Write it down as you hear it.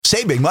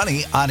saving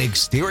money on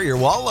exterior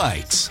wall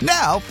lights.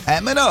 Now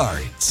at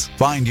Menards.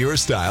 Find your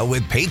style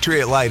with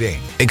Patriot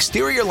Lighting.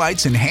 Exterior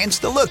lights enhance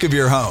the look of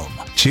your home.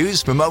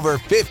 Choose from over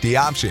 50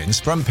 options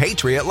from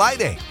Patriot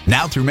Lighting.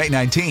 Now through May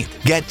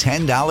 19th, get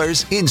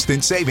 $10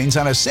 instant savings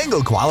on a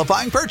single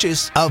qualifying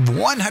purchase of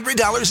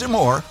 $100 or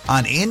more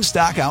on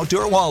in-stock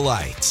outdoor wall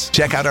lights.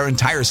 Check out our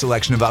entire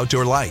selection of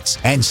outdoor lights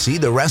and see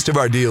the rest of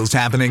our deals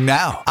happening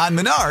now on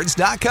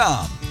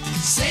Menards.com.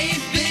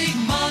 Save big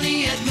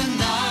money at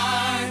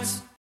Menards.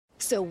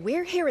 So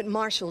we're here at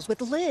Marshall's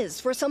with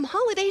Liz for some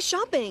holiday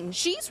shopping.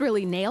 She's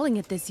really nailing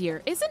it this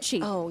year, isn't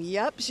she? Oh,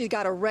 yep. She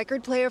got a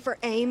record player for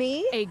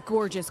Amy. A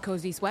gorgeous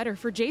cozy sweater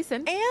for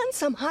Jason. And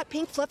some hot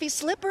pink fluffy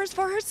slippers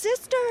for her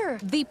sister.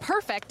 The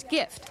perfect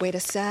gift. Wait a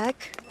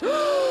sec.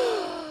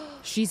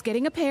 She's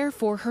getting a pair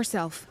for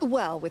herself.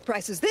 Well, with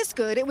prices this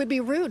good, it would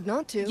be rude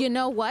not to. You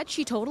know what?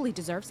 She totally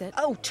deserves it.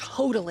 Oh,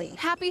 totally.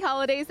 Happy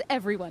holidays,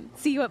 everyone.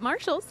 See you at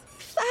Marshall's.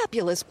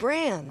 Fabulous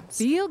brands.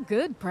 Feel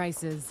good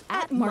prices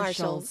at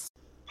Marshall's.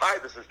 Hi,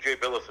 this is Jay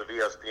Billis of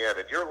ESPN,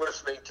 and you're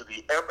listening to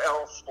the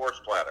ML Sports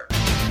Platter.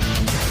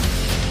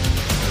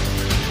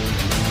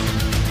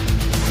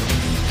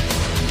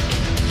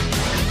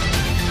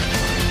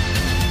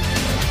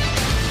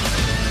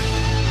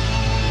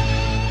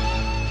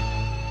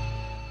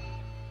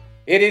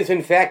 It is,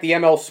 in fact, the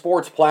ML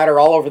Sports Platter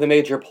all over the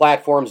major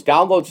platforms.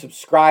 Download,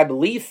 subscribe,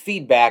 leave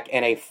feedback,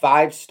 and a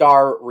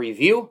 5-star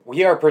review.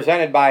 We are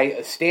presented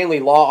by Stanley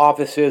Law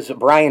Offices,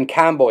 Brian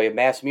Comboy of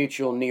Mass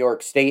Mutual, New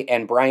York State,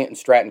 and Bryant and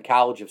Stratton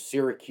College of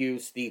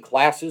Syracuse. The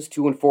classes,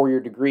 2- and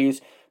 4-year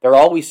degrees, they're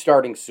always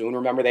starting soon.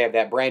 Remember, they have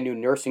that brand new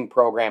nursing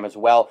program as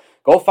well.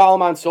 Go follow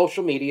them on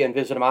social media and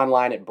visit them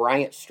online at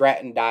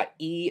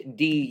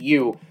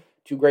bryantstratton.edu.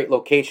 2 great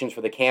locations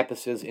for the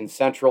campuses in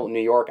central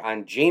New York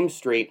on James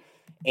Street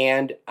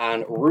and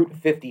on Route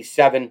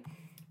 57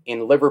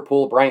 in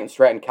Liverpool. Bryant and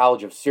Stratton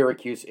College of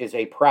Syracuse is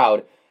a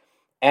proud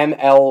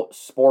ML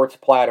Sports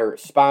Platter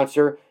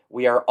sponsor.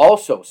 We are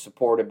also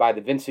supported by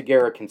the Vince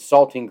Aguirre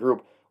Consulting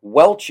Group,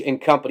 Welch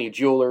 & Company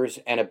Jewelers,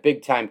 and a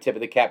big-time tip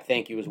of the cap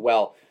thank you as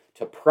well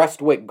to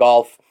Prestwick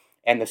Golf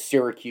and the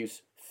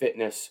Syracuse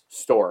Fitness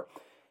Store.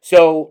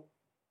 So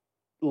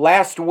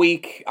last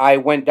week I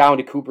went down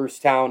to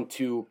Cooperstown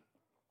to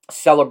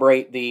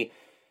celebrate the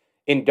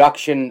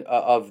induction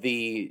of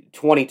the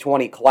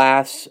 2020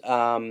 class.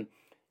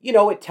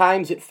 At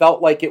times it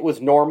felt like it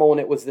was normal and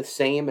it was the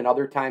same, and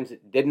other times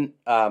it didn't.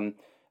 I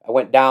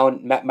went down,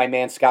 met my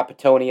man Scott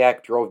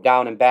Petoniak, drove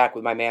down and back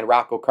with my man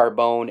Rocco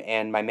Carbone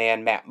and my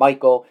man Matt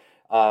Michael.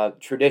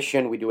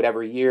 Tradition, we do it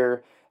every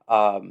year.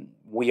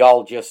 We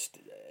all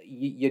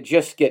you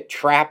just get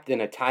trapped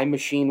in a time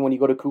machine when you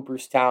go to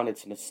Cooperstown.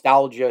 It's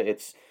nostalgia,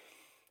 it's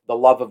the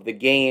love of the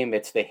game,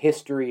 it's the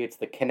history, it's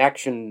the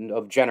connection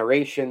of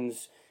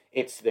generations.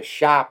 It's the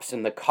shops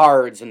and the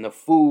cards and the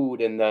food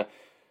and the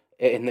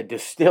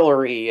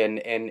distillery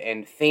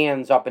and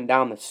fans up and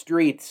down the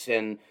streets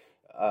and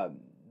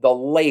the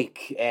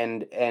lake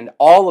and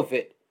all of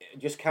it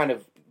just kind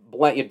of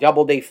blend.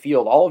 Doubleday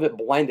Field, all of it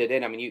blended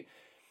in. I mean,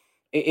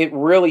 it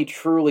really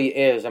truly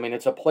is. I mean,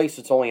 it's a place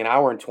that's only an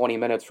hour and 20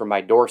 minutes from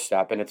my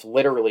doorstep, and it's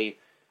literally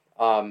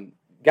got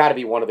to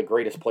be one of the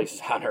greatest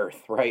places on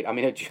earth, right? I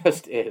mean, it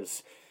just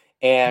is,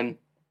 and.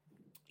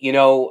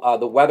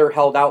 The weather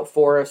held out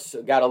for us.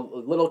 Got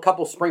a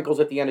couple sprinkles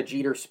at the end of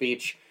Jeter's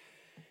speech.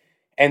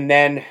 And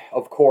then,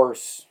 of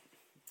course,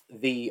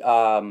 the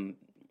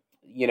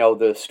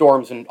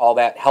storms and all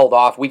that held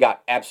off. We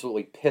got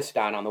absolutely pissed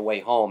on the way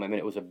home. I mean,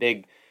 it was a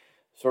big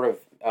sort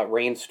of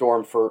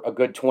rainstorm for a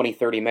good 20,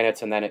 30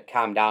 minutes, and then it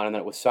calmed down, and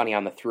then it was sunny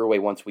on the thruway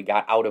once we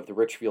got out of the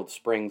Richfield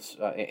Springs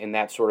in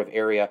that sort of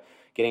area,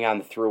 getting on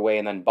the thruway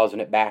and then buzzing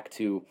it back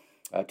to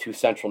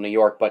central New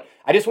York. But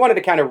I just wanted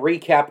to kind of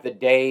recap the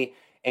day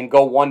and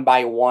go one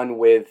by one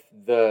with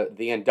the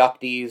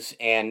inductees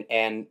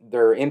and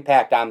their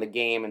impact on the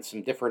game and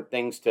some different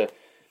things to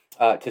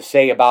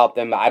say about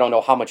them. I don't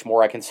know how much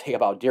more I can say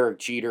about Derek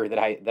Jeter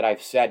that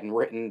I've said and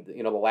written,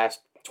 the last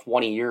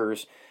 20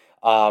 years.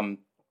 But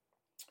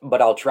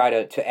I'll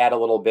try to add a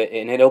little bit,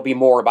 and it'll be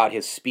more about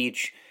his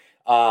speech.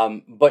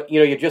 But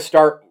you just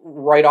start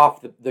right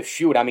off the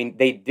shoot. I mean,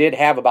 they did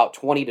have about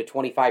 20 to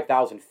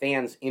 25,000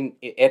 fans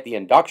at the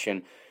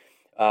induction,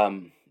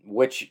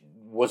 which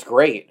was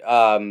great.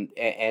 And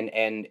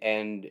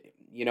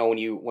when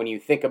you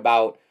think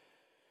about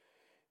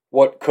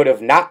what could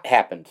have not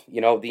happened,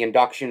 the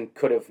induction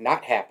could have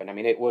not happened. I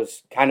mean, it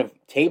was kind of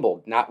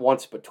tabled, not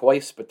once, but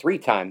twice, but 3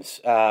 times.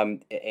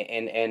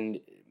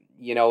 It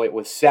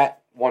was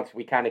set once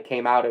we kind of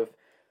came out of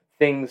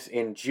things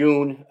in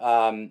June.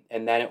 And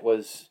then it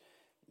was,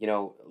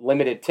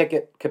 limited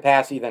ticket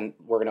capacity. Then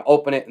we're going to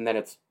open it, and then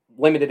it's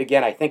limited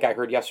again. I think I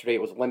heard yesterday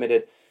it was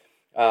limited,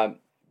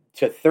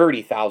 to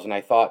 30,000,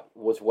 I thought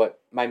was what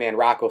my man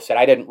Rocco said.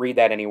 I didn't read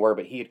that anywhere,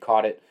 but he had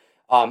caught it.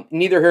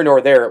 Neither here nor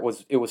there. It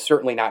was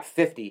certainly not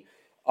 50.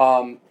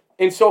 And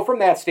so from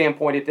that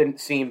standpoint, it didn't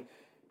seem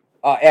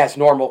as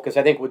normal, because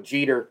I think with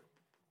Jeter,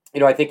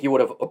 I think you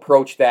would have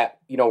approached that,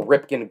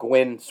 Ripken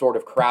Gwynn sort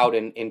of crowd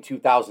in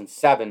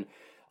 2007.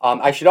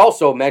 I should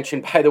also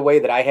mention, by the way,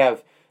 that I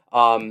have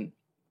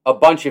a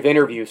bunch of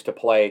interviews to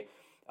play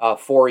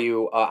for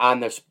you on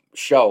this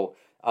show.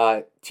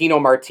 Tino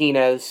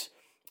Martinez,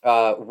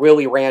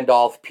 Willie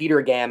Randolph,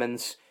 Peter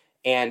Gammons,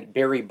 and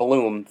Barry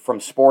Bloom from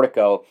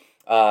Sportico.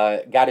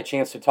 Got a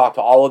chance to talk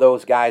to all of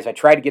those guys. I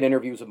tried to get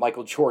interviews with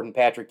Michael Jordan,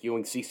 Patrick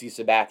Ewing, CeCe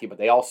Sabathia, but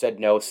they all said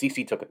no.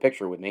 CeCe took a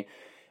picture with me,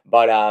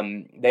 but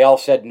they all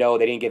said no.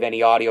 They didn't give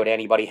any audio to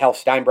anybody. Hal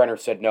Steinbrenner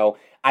said no.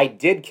 I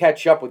did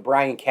catch up with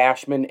Brian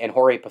Cashman and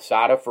Jorge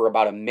Posada for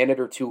about a minute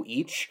or two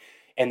each,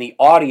 and the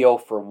audio,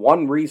 for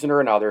one reason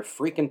or another,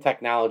 freaking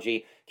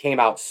technology, came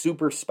out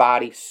super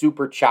spotty,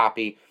 super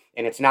choppy,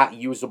 and it's not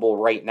usable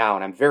right now,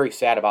 and I'm very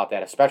sad about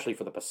that, especially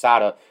for the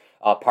Posada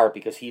part,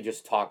 because he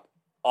just talked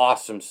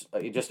awesome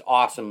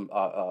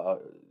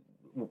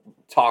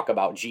talk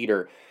about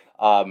Jeter.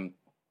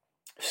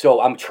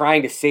 So I'm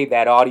trying to save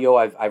that audio.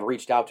 I've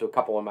reached out to a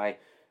couple of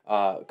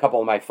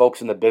my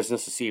folks in the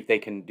business to see if they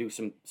can do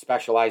some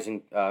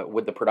specializing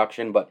with the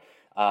production, but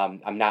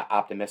I'm not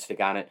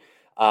optimistic on it.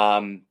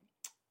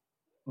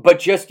 But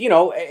just,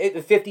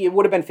 it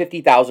would have been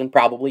 50,000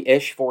 probably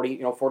ish,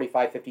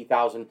 45,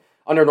 50,000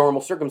 under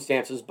normal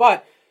circumstances,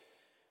 but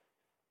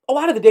a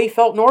lot of the day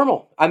felt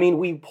normal. I mean,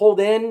 we pulled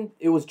in,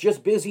 it was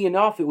just busy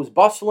enough. It was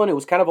bustling. It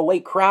was kind of a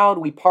late crowd.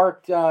 We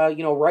parked,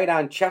 right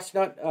on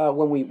Chestnut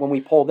when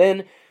we pulled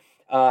in.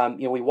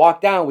 We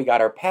walked down, we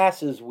got our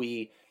passes,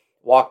 we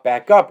walked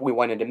back up, we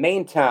went into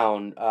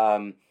Maintown.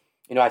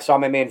 I saw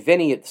my man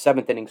Vinny at the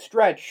 7th inning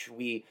stretch.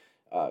 We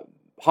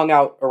hung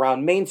out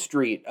around Main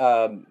Street.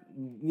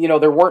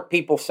 There weren't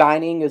people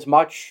signing as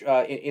much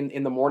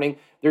in the morning.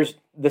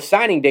 The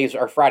signing days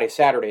are Friday,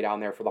 Saturday down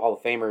there for the Hall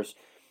of Famers.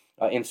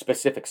 In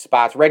specific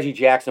spots. Reggie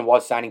Jackson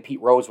was signing. Pete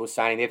Rose was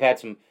signing. They've had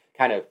some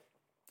kind of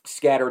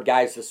scattered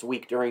guys this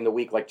week during the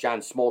week, like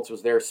John Smoltz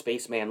was there,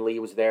 Spaceman Lee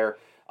was there,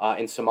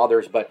 and some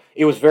others, but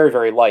it was very,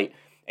 very light.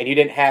 And you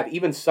didn't have,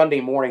 even Sunday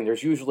morning,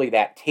 there's usually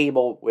that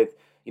table with,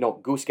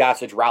 Goose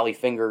Gossage, Raleigh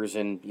Fingers,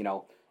 and,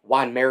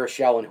 Juan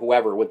Marichal and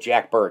whoever with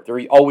Jack Burt.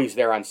 They're always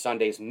there on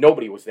Sundays.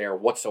 Nobody was there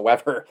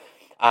whatsoever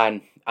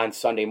on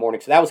Sunday morning.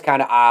 So that was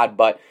kind of odd,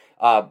 but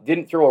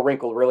didn't throw a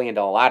wrinkle really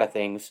into a lot of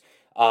things.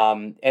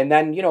 And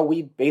then,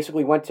 we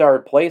basically went to our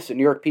place at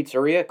New York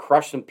Pizzeria,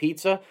 crushed some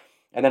pizza,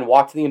 and then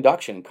walked to the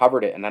induction and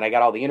covered it. And then I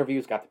got all the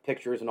interviews, got the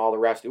pictures and all the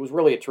rest. It was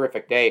really a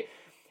terrific day.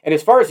 And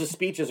as far as the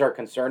speeches are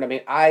concerned, I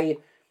mean, I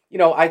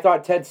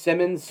thought Ted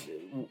Simmons,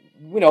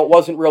 it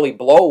wasn't really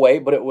blow away,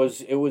 but it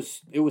was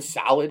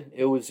solid.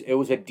 It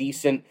was a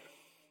decent,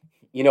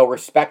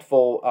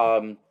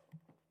 respectful,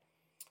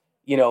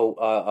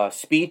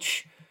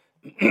 speech.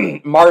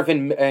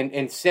 Marvin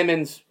and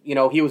Simmons,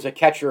 he was a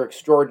catcher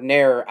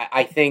extraordinaire.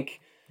 I think,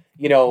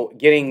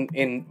 getting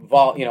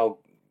involved,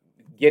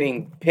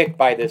 getting picked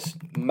by this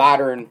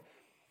modern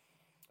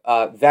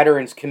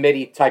veterans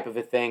committee type of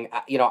a thing.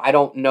 I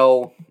don't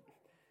know.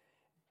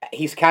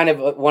 He's kind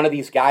of one of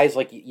these guys,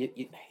 like,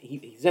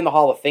 he's in the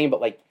Hall of Fame,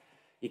 but, like,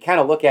 you kind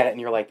of look at it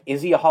and you're like,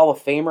 is he a Hall of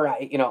Famer?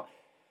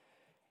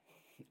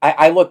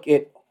 I look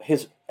at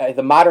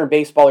the modern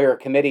baseball era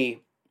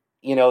committee,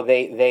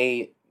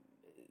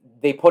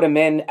 they put him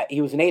in. He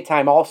was an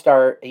 8-time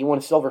All-Star. He won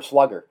a Silver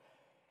Slugger.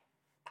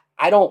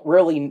 I don't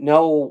really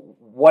know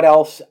what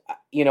else,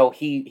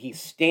 he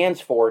stands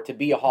for to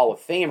be a Hall of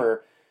Famer.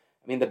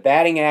 I mean, the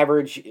batting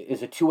average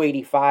is a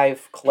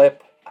 285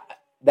 clip.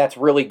 That's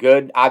really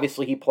good.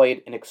 Obviously, he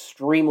played an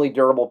extremely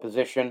durable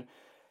position.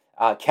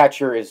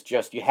 Catcher is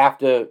just,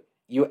 I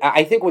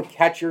think with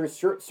catchers,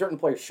 certain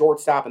players,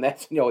 shortstop, and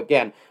that's,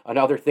 again,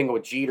 another thing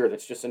with Jeter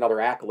that's just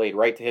another accolade,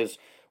 right, to his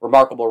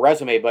remarkable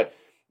resume, but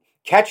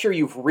catcher,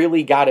 you've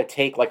really got to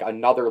take like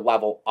another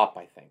level up,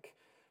 I think,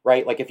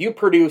 right? Like if you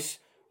produce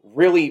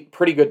really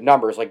pretty good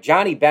numbers, like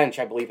Johnny Bench,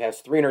 I believe, has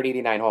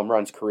 389 home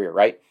runs career,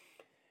 right?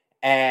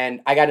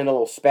 And I got in a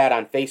little spat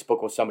on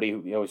Facebook with somebody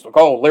who, was like,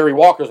 oh, Larry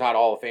Walker's not a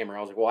Hall of Famer.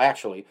 I was like, well,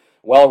 actually,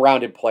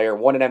 well-rounded player,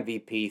 won an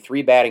MVP,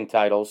 3 batting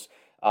titles,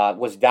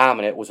 was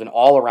dominant, was an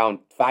all-around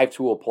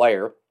 5-tool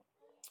player.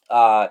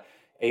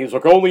 He was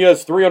like, only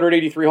has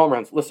 383 home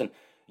runs. Listen,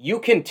 you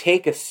can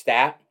take a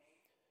stat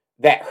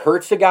that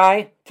hurts a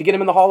guy to get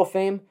him in the Hall of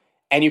Fame,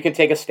 and you can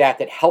take a stat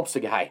that helps a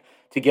guy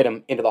to get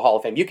him into the Hall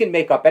of Fame. You can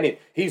make up any.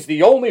 He's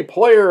the only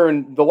player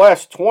in the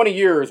last 20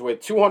 years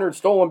with 200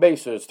 stolen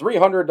bases,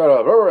 300,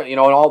 and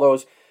all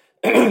those,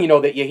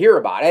 that you hear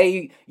about.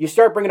 Hey, you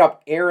start bringing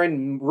up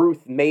Aaron,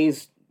 Ruth,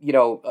 Mays,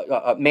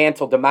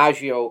 Mantle,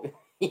 DiMaggio,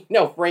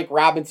 Frank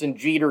Robinson,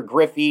 Jeter,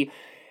 Griffey.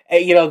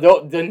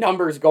 The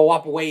numbers go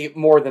up way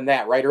more than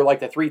that, right? Or like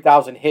the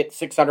 3,000 hit,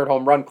 600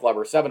 home run club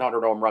or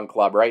 700 home run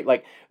club, right?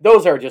 Like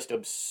those are just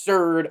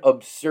absurd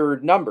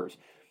numbers.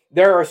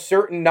 There are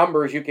certain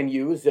numbers you can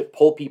use that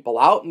pull people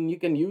out, and you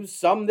can use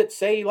some that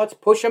say, let's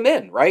push them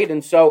in, right?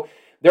 And so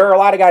there are a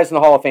lot of guys in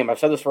the Hall of Fame. I've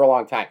said this for a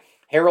long time.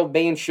 Harold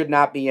Baines should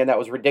not be in. That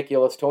was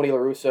ridiculous. Tony La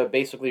Russa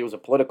basically was a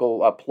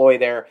political ploy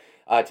there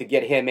to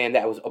get him in.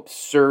 That was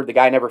absurd. The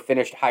guy never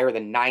finished higher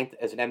than 9th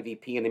as an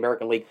MVP in the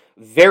American League.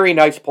 Very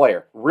nice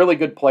player. Really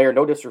good player.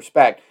 No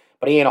disrespect.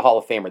 But he ain't a Hall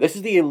of Famer. This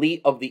is the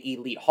elite of the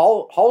elite.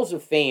 Halls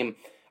of Fame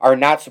are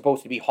not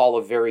supposed to be Hall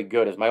of Very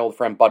Good, as my old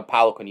friend Bud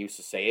Poliquin used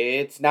to say.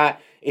 It's not.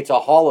 It's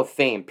a Hall of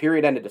Fame,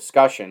 period, end of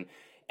discussion.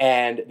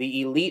 And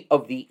the elite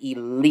of the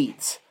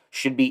elites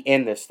should be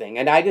in this thing.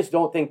 And I just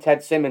don't think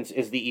Ted Simmons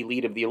is the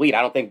elite of the elite.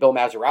 I don't think Bill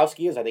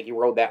Mazeroski is. I think he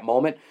rode that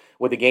moment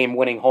with a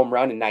game-winning home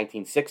run in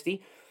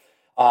 1960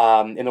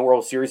 in the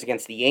World Series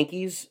against the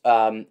Yankees.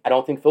 I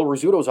don't think Phil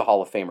Rizzuto is a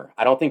Hall of Famer.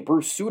 I don't think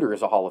Bruce Sutter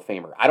is a Hall of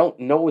Famer. I don't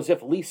know as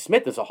if Lee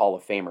Smith is a Hall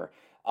of Famer.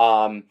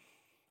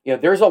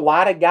 There's a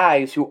lot of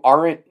guys who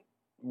aren't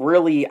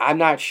really, I'm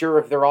not sure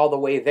if they're all the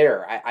way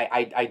there.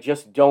 I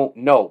just don't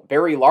know.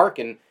 Barry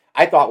Larkin,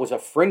 I thought, was a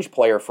fringe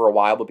player for a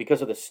while, but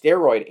because of the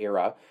steroid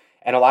era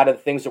and a lot of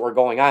the things that were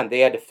going on, they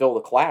had to fill the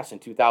class in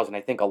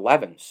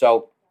 2011.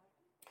 So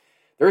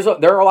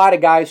there are a lot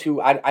of guys who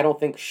I don't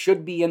think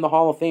should be in the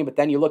Hall of Fame, but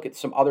then you look at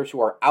some others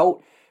who are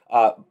out.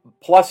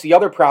 Plus, the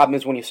other problem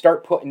is when you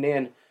start putting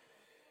in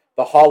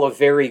the Hall of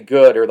Very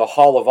Good or the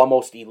Hall of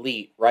Almost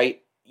Elite,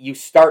 right? You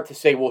start to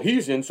say, well,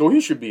 he's in, so he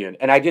should be in.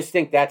 And I just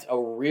think that's a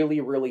really,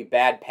 really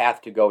bad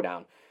path to go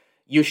down.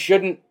 You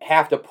shouldn't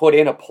have to put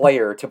in a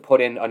player to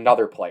put in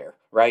another player,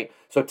 right?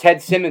 So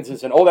Ted Simmons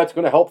is in, that's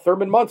going to help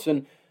Thurman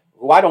Munson,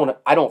 who I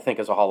don't think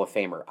is a Hall of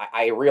Famer.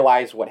 I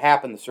realize what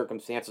happened. The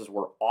circumstances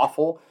were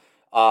awful,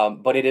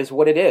 but it is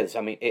what it is.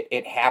 I mean,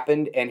 it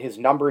happened, and his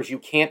numbers, you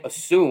can't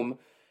assume.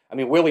 I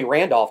mean, Willie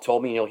Randolph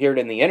told me, and you'll hear it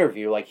in the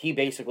interview, like he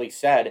basically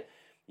said,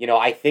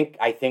 I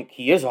think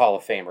he is a Hall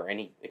of Famer, and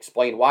he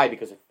explained why,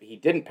 because if he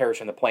didn't perish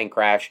in the plane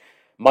crash,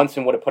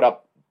 Munson would have put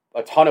up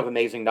a ton of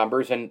amazing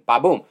numbers, and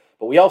ba-boom.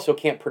 But we also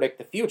can't predict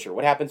the future.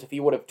 What happens if he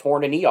would have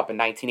torn a knee up in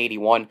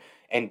 1981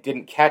 and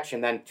didn't catch,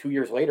 and then 2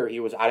 years later he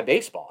was out of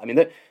baseball? I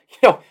mean,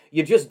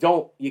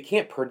 you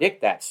can't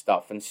predict that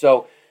stuff. And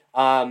so,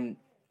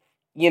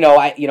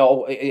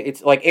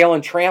 it's like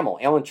Alan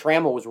Trammell. Alan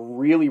Trammell was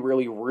really,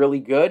 really, really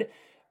good.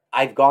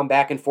 I've gone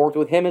back and forth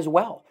with him as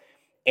well.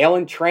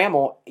 Alan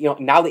Trammell,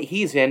 now that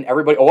he's in,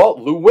 everybody,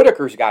 Lou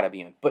Whitaker's got to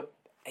be in. But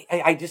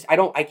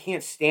I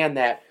can't stand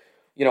that.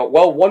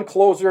 One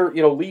closer,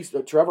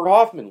 Trevor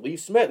Hoffman, Lee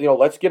Smith,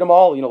 let's get them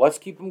all, let's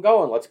keep them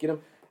going, let's get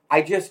them.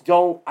 I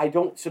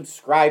don't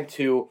subscribe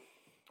to,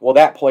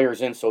 that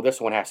player's in, so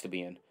this one has to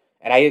be in.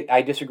 And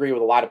I disagree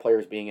with a lot of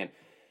players being in.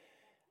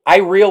 I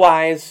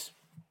realize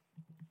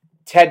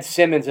Ted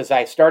Simmons, as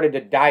I started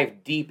to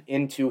dive deep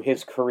into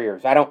his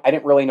careers, I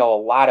didn't really know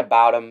a lot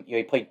about him.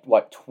 He played,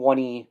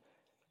 20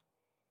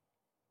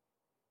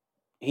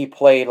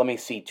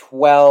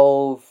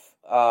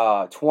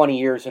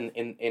 years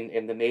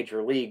in the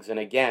major leagues. And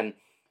again,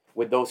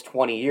 with those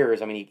 20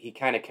 years, I mean, he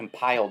kind of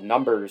compiled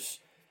numbers.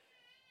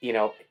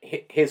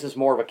 His is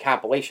more of a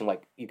compilation.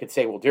 Like you could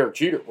say, Derek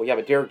Jeter. Well, yeah,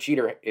 but Derek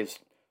Jeter is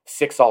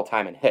 6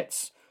 all-time in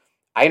hits.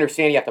 I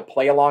understand you have to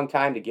play a long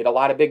time to get a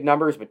lot of big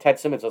numbers, but Ted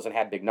Simmons doesn't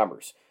have big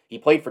numbers. He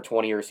played for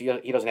 20 years. So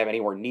he doesn't have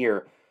anywhere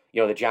near,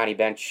 the Johnny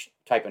Bench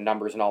type of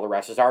numbers and all the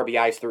rest. His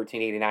RBI's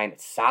 1389,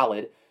 it's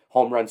solid.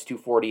 Home runs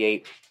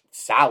 248,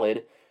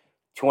 solid.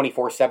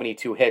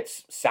 2472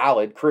 hits,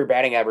 solid. Career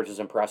batting average is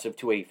impressive,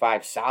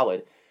 285,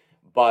 solid.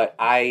 But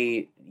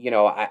I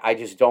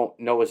just don't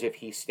know as if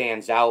he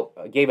stands out.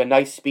 Gave a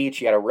nice speech.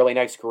 He had a really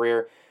nice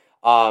career.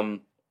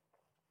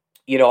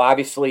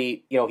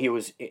 Obviously, he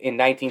was in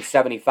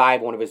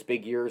 1975, one of his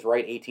big years,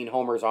 right? 18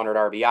 homers,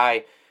 100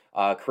 RBI,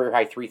 career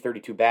high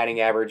 332 batting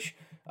average.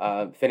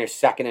 Finished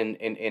second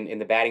in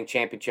the batting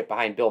championship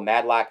behind Bill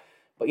Madlock.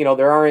 But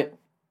there aren't.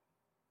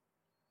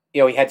 He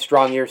had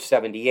strong years,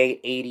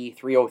 78, 80,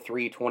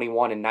 303,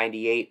 21, and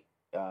 98.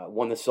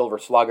 Won the Silver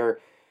Slugger.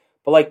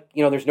 But,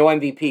 there's no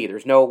MVP.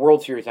 There's no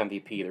World Series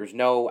MVP. There's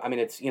no,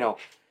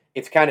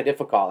 it's kind of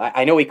difficult.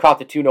 I know he caught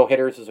the 2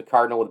 no-hitters as a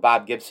Cardinal with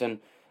Bob Gibson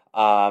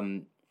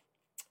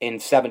in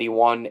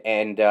 71,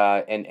 and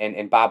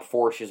Bob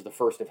Forsch is the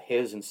first of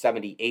his in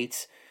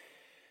 78.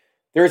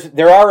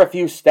 There are a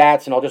few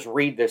stats, and I'll just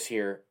read this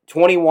here.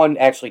 21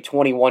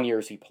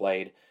 years he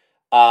played.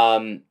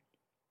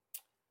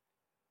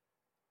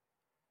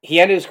 He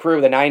ended his career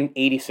with a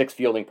 .986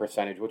 fielding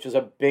percentage, which is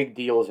a big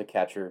deal as a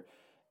catcher.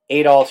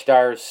 8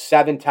 All-Stars,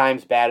 7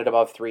 times batted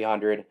above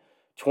 300,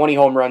 20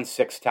 home runs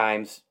 6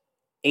 times,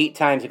 8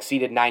 times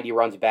exceeded 90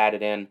 runs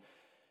batted in,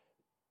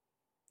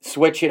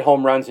 switch hit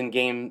home runs in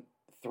game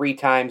 3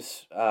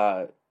 times,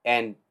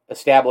 and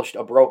established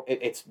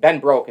it's been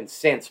broken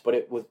since,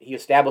 but he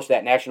established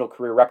that national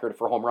career record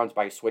for home runs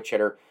by a switch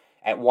hitter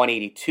at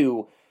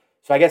 182.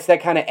 So I guess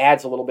that kind of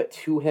adds a little bit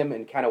to him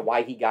and kind of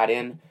why he got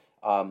in.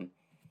 A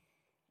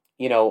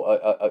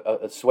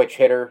switch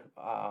hitter,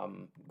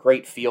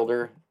 great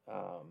fielder,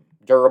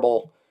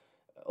 durable,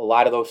 a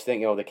lot of those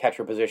things, the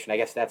catcher position. I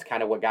guess that's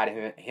kind of what got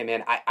him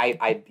in.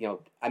 I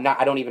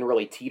don't even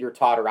really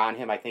teeter-totter on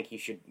him. I think he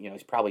should,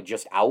 he's probably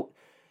just out,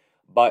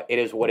 but it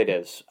is what it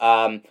is.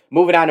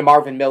 Moving on to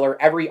Marvin Miller.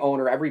 Every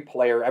owner, every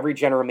player, every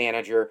general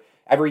manager,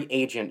 every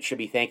agent should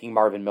be thanking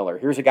Marvin Miller.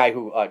 Here's a guy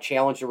who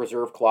challenged the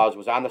reserve clause,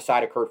 was on the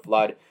side of Curt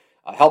Flood,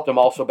 helped him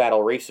also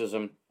battle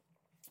racism,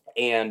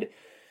 and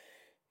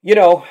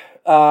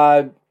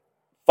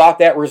fought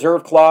that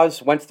reserve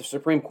clause, went to the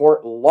Supreme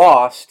Court,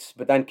 lost,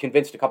 but then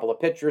convinced a couple of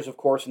pitchers, of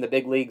course, in the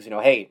big leagues,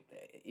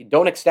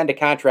 don't extend a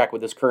contract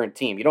with this current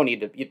team. You don't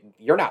need to.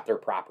 You're not their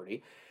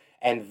property,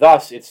 and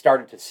thus it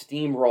started to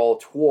steamroll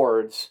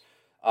towards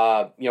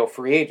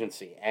free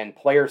agency, and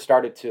players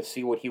started to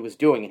see what he was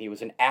doing, and he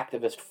was an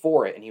activist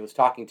for it, and he was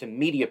talking to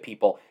media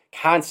people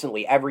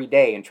constantly every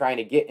day and trying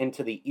to get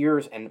into the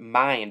ears and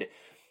mind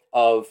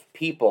of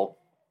people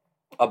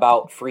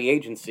about free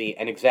agency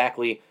and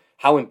exactly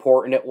how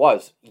important it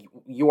was.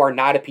 You are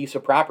not a piece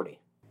of property.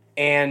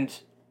 And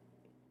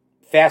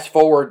fast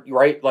forward,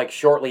 right, like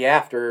shortly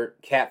after,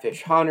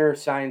 Catfish Hunter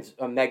signs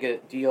a mega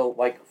deal,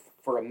 like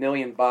for $1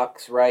 million,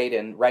 right,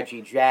 and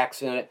Reggie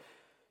Jackson.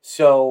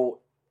 So,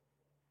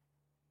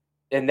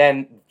 and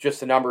then just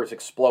the numbers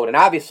explode. And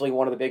obviously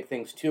one of the big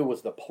things, too,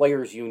 was the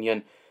players'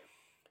 union,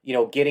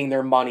 getting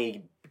their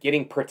money,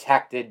 getting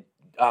protected,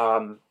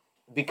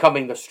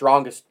 becoming the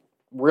strongest,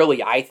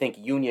 really, I think,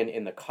 union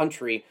in the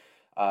country.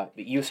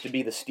 It used to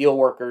be the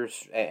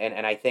Steelworkers,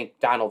 and I think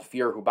Donald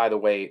Fehr, who, by the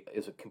way,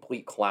 is a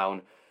complete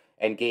clown,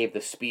 and gave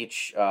the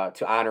speech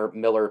to honor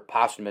Miller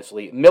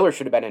posthumously. Miller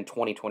should have been in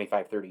 20,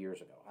 25, 30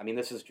 years ago. I mean,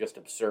 this is just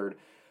absurd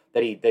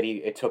that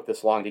it took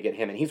this long to get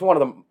him. And he's one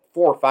of the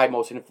 4 or 5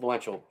 most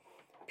influential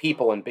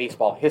people in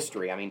baseball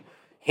history. I mean,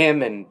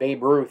 him and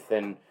Babe Ruth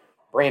and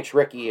Branch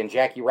Rickey and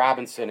Jackie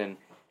Robinson, and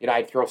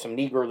I'd throw some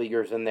Negro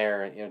Leaguers in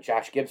there,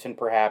 Josh Gibson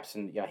perhaps,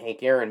 and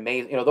Hank Aaron,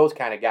 Mays, those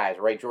kind of guys,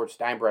 right? George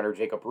Steinbrenner,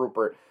 Jacob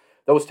Rupert,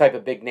 those type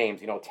of big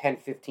names, 10,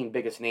 15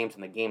 biggest names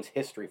in the game's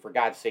history. For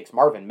God's sakes,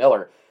 Marvin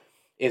Miller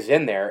is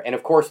in there. And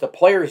of course, the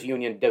Players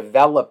Union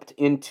developed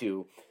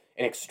into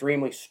an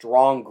extremely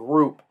strong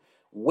group,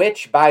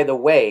 which, by the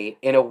way,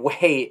 in a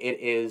way,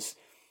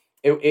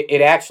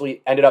 it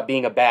actually ended up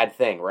being a bad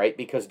thing, right?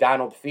 Because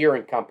Donald Fehr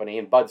and company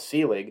and Bud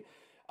Selig,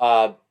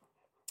 the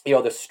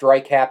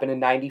strike happened in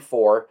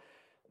 94.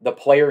 The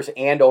players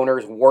and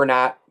owners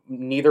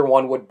neither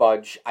one would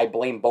budge. I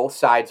blame both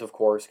sides, of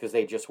course, because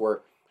they just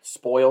were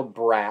spoiled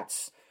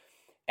brats.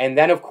 And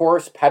then, of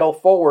course, pedal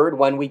forward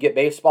when we get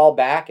baseball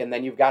back, and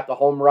then you've got the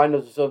home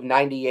runs of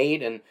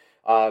 98 and,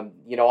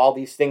 all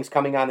these things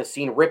coming on the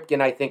scene. Ripken,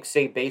 I think,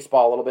 saved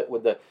baseball a little bit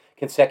with the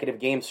consecutive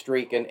game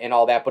streak and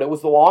all that, but it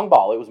was the long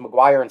ball. It was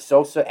McGwire and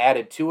Sosa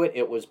added to it.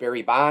 It was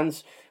Barry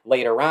Bonds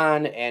later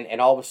on,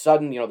 and all of a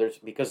sudden,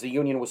 because the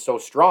union was so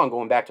strong,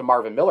 going back to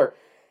Marvin Miller,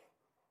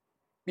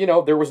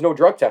 there was no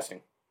drug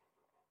testing,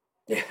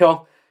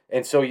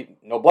 and so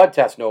no blood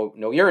test, no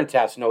urine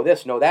test, no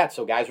this, no that.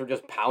 So guys were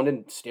just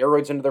pounding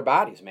steroids into their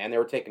bodies, man. They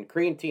were taking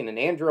creatine and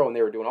andro, and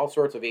they were doing all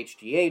sorts of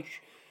HGH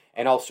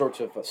and all sorts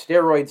of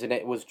steroids, and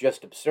it was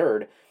just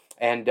absurd.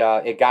 And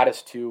it got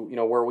us to,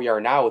 where we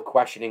are now with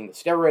questioning the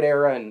steroid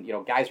era, and,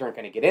 guys aren't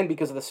going to get in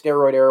because of the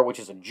steroid era, which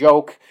is a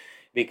joke,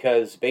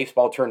 because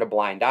baseball turned a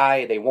blind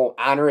eye. They won't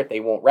honor it. They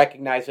won't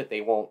recognize it.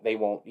 They won't,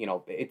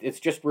 it's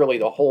just really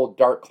the whole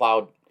dark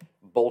cloud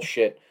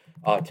bullshit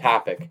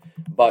topic.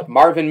 But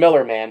Marvin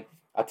Miller, man,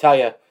 I'll tell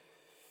you,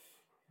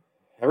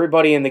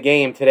 everybody in the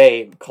game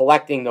today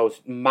collecting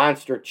those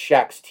monster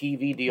checks,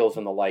 TV deals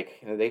and the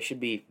like, they should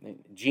be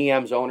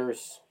GMs,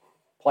 owners,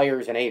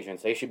 players, and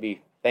agents. They should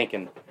be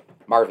thanking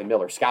Marvin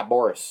Miller. Scott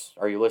Boras,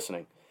 are you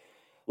listening?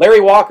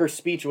 Larry Walker's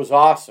speech was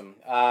awesome.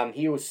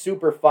 He was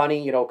super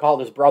funny,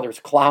 called his brothers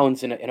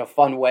clowns in a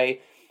fun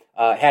way.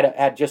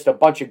 Had just a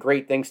bunch of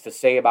great things to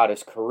say about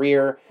his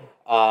career.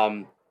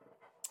 And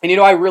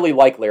I really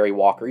like Larry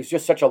Walker. He's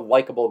just such a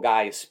likable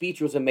guy. His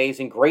speech was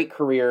amazing. Great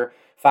career.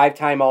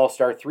 5-time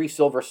All-Star, 3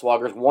 Silver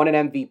Sluggers, 1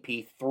 an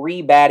MVP,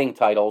 3 batting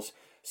titles,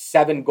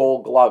 7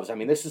 Gold Gloves. I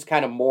mean, this is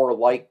kind of more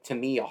like, to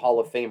me, a Hall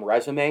of Fame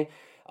resume.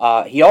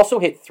 He also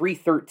hit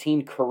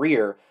 .313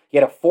 career. He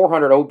had a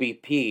 400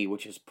 OBP,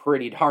 which is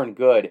pretty darn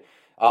good.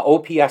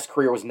 OPS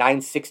career was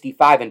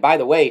 .965. And by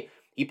the way,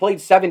 he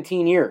played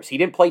 17 years. He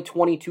didn't play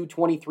 22,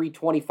 23,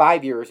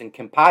 25 years and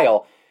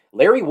compile.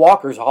 Larry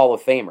Walker's a Hall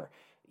of Famer.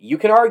 You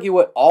can argue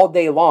it all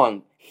day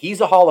long.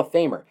 He's a Hall of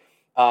Famer.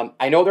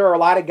 I know there are a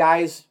lot of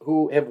guys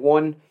who have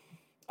won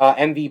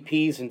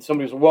MVPs, and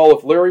somebody's, well,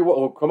 if Larry,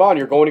 come on,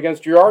 you're going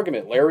against your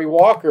argument. Larry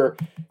Walker,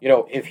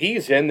 if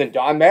he's in, then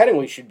Don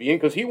Mattingly should be in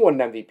because he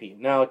won an MVP.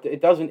 No,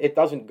 it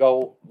doesn't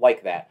go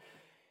like that.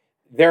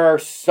 There are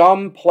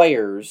some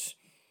players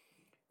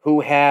who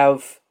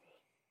have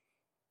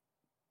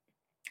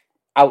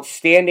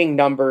outstanding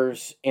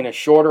numbers in a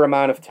shorter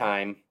amount of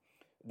time.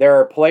 There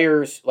are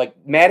players,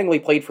 like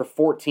Mattingly played for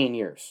 14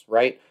 years,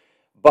 right?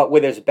 But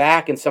with his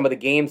back and some of the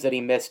games that he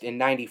missed in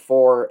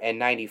 94 and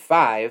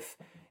 95,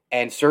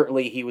 and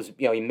certainly he was,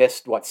 he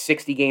missed,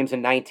 60 games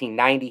in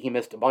 1990. He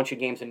missed a bunch of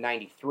games in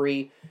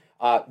 93.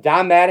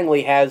 Don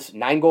Mattingly has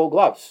 9 Gold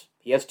Gloves.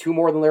 He has 2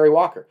 more than Larry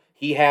Walker.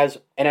 He has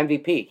an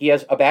MVP. He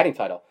has a batting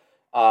title.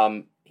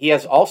 He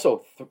has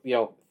also,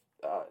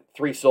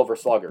 3 Silver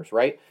Sluggers,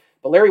 right?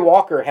 But Larry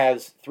Walker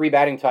has 3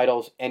 batting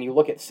titles, and you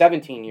look at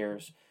 17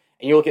 years,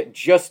 and you look at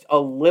just a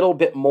little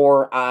bit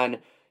more on,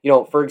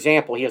 for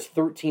example, he has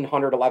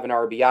 1,311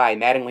 RBI.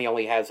 Mattingly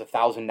only has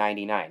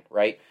 1,099,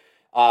 right?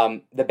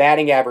 The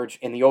batting average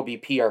and the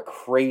OBP are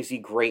crazy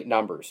great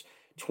numbers.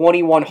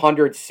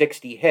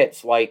 2,160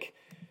 hits,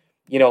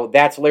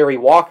 that's Larry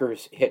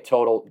Walker's hit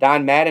total.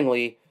 Don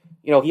Mattingly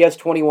he has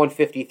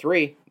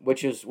 21.53,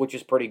 which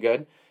is pretty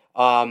good.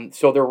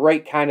 So they're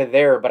right kind of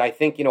there, but I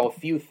think, a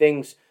few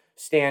things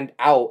stand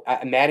out.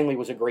 Mattingly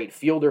was a great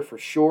fielder for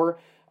sure.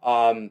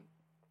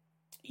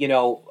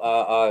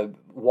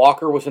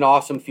 Walker was an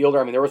awesome fielder.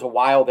 I mean, there was a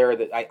while there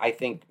that I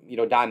think,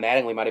 Don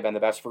Mattingly might have been the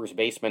best first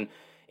baseman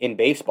in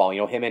baseball,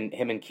 him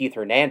and Keith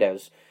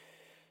Hernandez.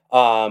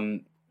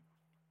 But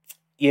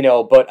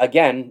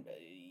again,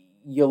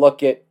 you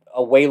look at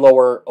a way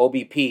lower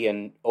OBP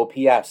and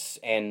OPS,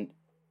 and,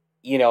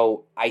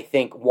 I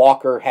think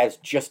Walker has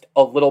just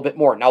a little bit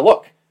more. Now,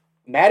 look,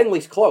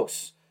 Mattingly's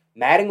close.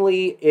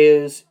 Mattingly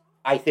is,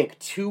 I think,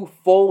 2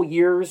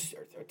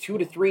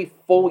 to 3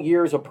 full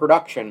years of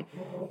production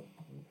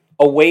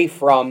away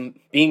from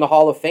being a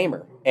Hall of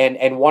Famer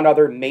and one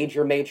other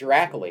major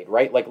accolade,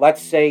 right? Like,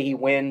 let's say he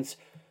wins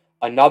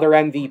another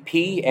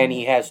MVP and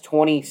he has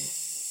 20,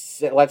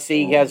 let's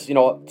say he has,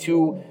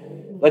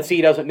 let's say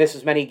he doesn't miss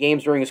as many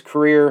games during his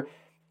career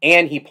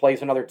and he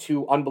plays another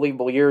 2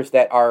 unbelievable years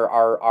that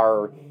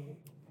are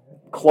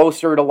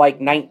closer to like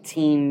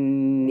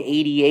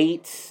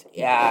 1988,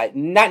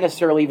 not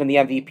necessarily even the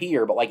MVP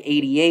year, but like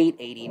 88,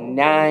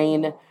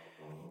 89,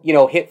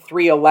 hit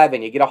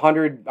 311, you get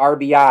 100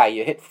 RBI,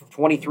 you hit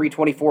 23,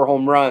 24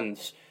 home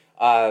runs,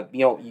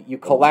 you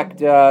collect,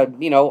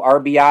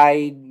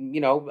 RBI,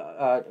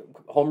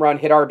 home run,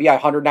 hit RBI,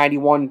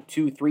 191,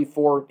 2, 3,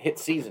 4 hit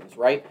seasons,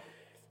 right?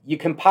 You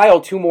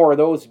compile 2 more of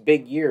those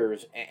big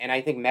years, and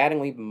I think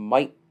Mattingly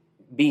might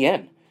be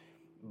in.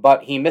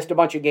 But he missed a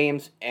bunch of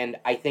games, and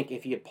I think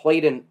if he had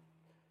played in,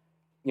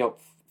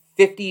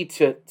 50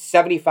 to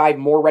 75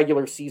 more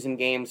regular season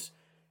games,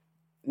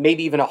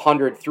 maybe even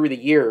 100 through the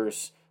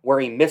years, where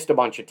he missed a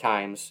bunch of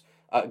times,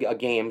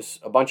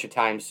 games, a bunch of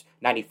times,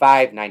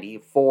 95,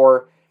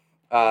 94,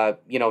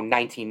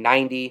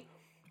 1990.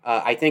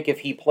 I think if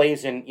he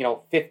plays in,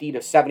 50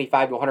 to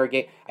 75 to 100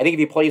 games, I think if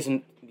he plays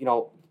in,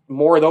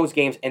 more of those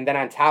games, and then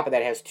on top of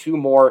that has 2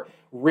 more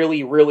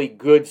really, really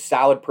good,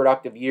 solid,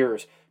 productive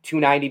years,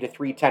 290 to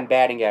 310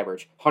 batting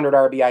average, 100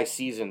 RBI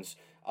seasons,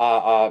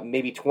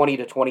 maybe 20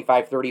 to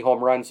 25, 30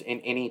 home runs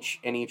in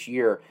each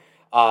year,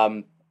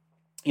 in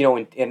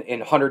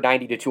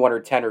 190 to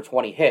 210 or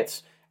 20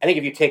 hits. I think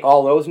if you take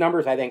all those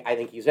numbers, I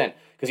think he's in.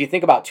 Because you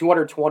think about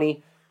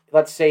 220,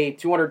 let's say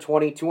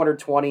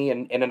 220,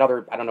 and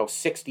another,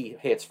 60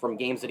 hits from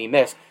games that he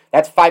missed.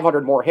 That's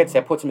 500 more hits.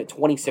 That puts him at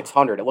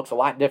 2,600. It looks a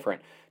lot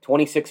different.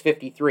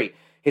 26.53.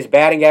 His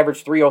batting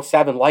average,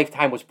 307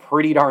 lifetime, was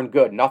pretty darn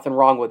good. Nothing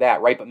wrong with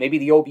that, right? But maybe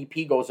the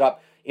OBP goes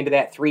up into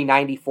that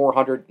 390,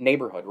 400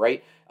 neighborhood,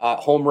 right?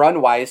 Home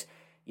run-wise,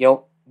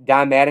 Don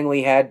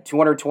Mattingly had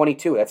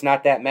 222. That's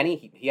not that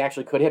many. He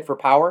actually could hit for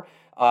power.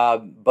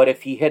 But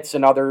if he hits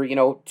another,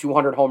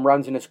 200 home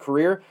runs in his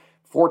career,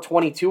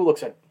 422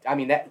 looks at,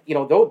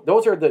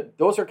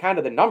 those are kind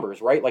of the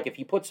numbers, right? Like if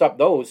he puts up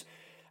those,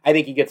 I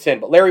think he gets in.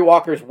 But Larry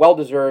Walker's well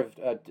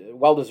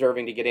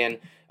deserving to get in.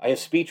 His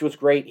speech was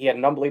great. He had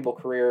an unbelievable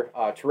career,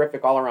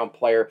 terrific all-around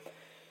player,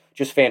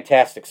 just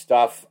fantastic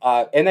stuff.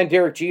 And then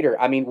Derek Jeter.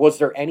 I mean, was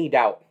there any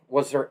doubt?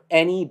 Was there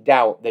any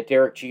doubt that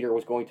Derek Jeter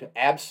was going to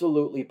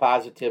absolutely,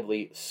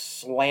 positively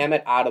slam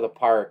it out of the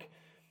park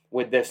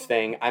with this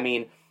thing? I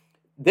mean,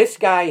 this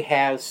guy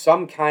has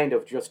some kind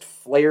of just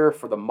flair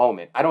for the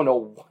moment. I don't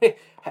know.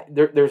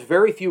 There's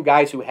very few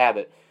guys who have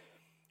it.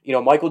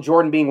 Michael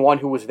Jordan being one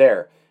who was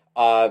there.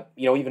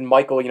 Even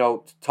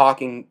Michael,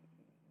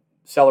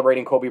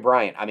 celebrating Kobe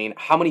Bryant. I mean,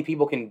 how many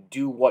people can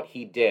do what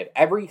he did?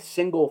 Every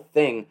single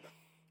thing,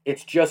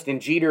 it's just,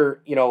 and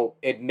Jeter,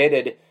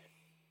 admitted,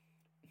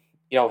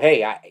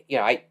 hey,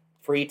 I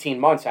for 18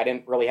 months, I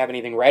didn't really have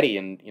anything ready,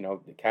 and,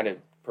 kind of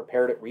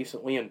prepared it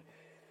recently, and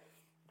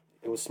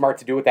it was smart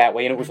to do it that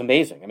way, and it was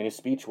amazing. I mean, his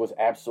speech was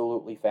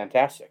absolutely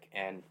fantastic,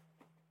 and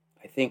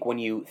I think when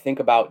you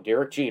think about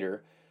Derek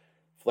Jeter,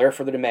 flair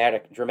for the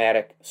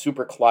dramatic,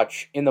 super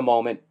clutch, in the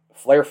moment,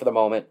 flair for the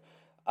moment,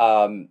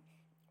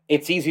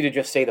 it's easy to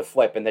just say the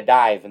flip and the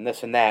dive and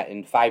this and that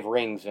and 5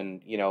 rings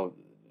and,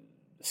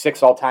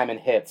 6 all-time in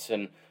hits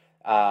and,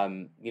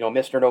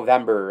 Mr.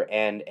 November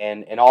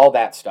and all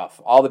that stuff,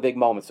 all the big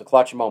moments, the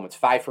clutch moments,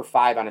 5 for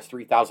 5 on his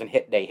 3,000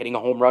 hit day, hitting a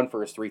home run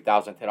for his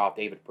 3,000th hit off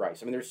David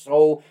Price. I mean, there's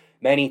so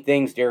many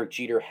things Derek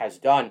Jeter has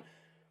done.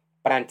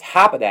 But on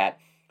top of that,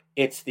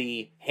 it's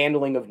the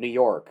handling of New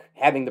York,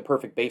 having the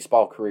perfect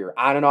baseball career,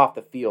 on and off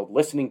the field,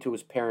 listening to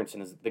his parents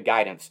and the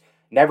guidance,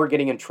 never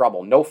getting in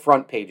trouble, no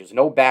front pages,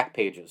 no back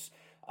pages,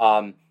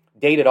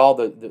 dated all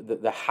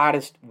the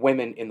hottest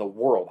women in the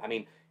world. I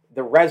mean,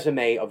 the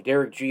resume of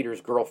Derek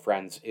Jeter's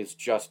girlfriends is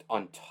just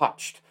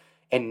untouched.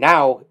 And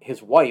now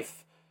his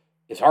wife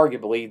is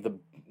arguably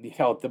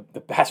the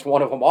best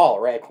one of them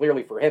all, right?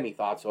 Clearly for him, he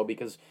thought so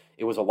because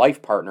it was a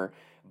life partner.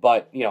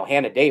 But,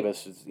 Hannah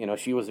Davis, is,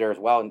 she was there as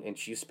well, and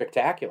she's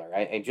spectacular,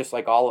 right? And just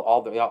like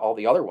all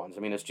the other ones. I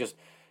mean, it's just,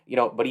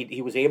 but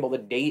he was able to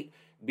date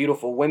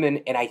beautiful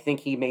women, and I think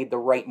he made the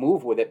right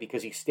move with it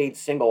because he stayed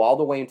single all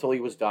the way until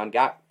he was done,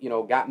 got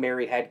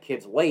married, had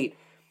kids late.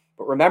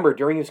 But remember,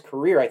 during his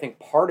career, I think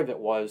part of it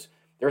was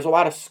there's a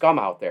lot of scum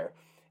out there,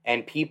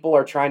 and people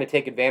are trying to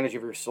take advantage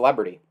of your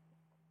celebrity.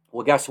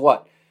 Well, guess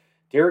what?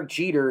 Derek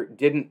Jeter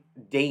didn't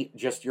date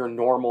just your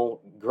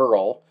normal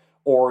girl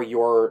or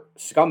your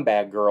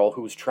scumbag girl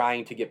who's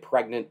trying to get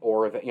pregnant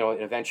or,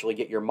 eventually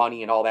get your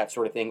money and all that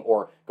sort of thing,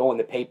 or go in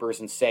the papers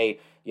and say,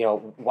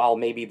 while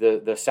maybe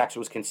the sex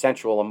was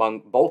consensual among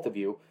both of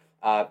you,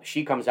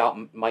 she comes out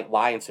and might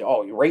lie and say,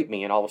 oh, you raped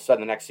me, and all of a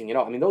sudden the next thing you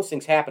know, those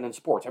things happen in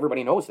sports.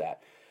 Everybody knows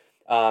that.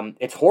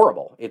 It's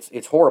horrible.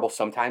 It's horrible.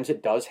 Sometimes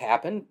it does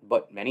happen,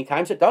 but many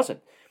times it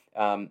doesn't.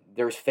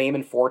 There's fame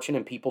and fortune,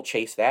 and people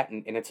chase that,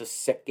 and it's a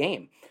sick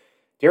game.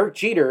 Derek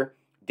Jeter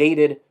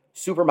dated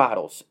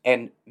supermodels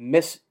and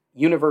Miss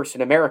Universe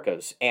in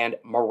Americas and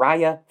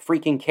Mariah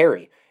freaking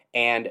Carey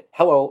and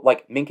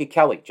like Minka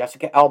Kelly,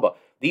 Jessica Alba.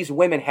 These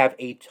women have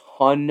a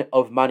ton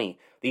of money.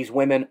 These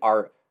women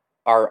are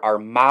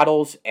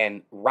models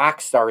and rock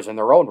stars in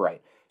their own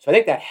right. So I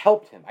think that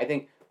helped him. I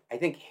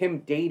think him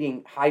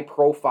dating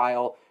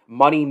high-profile,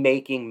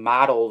 money-making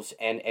models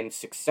and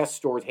success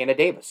stories. Hannah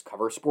Davis,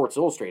 cover of Sports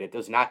Illustrated. It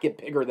does not get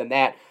bigger than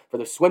that for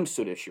the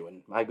swimsuit issue.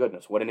 And my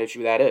goodness, what an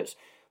issue that is.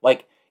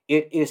 Like,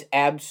 it is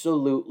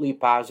absolutely,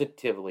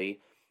 positively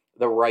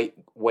the right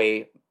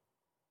way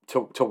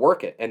to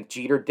work it. And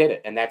Jeter did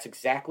it. And that's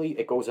exactly,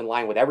 it goes in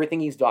line with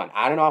everything he's done.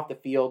 On and off the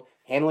field,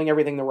 handling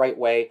everything the right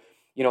way.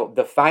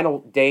 The final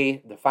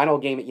game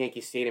at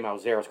Yankee Stadium, I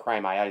was there, I was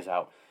crying my eyes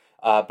out.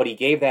 But he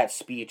gave that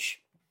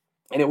speech,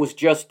 and it was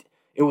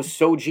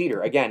so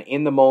Jeter, again,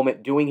 in the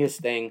moment, doing his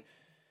thing.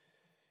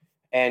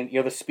 And,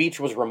 the speech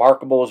was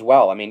remarkable as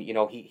well.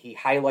 He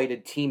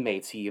highlighted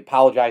teammates. He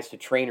apologized to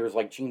trainers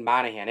like Gene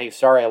Monahan. Hey,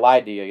 sorry I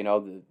lied to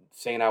you,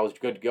 saying I was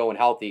good to go and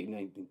healthy.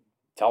 And he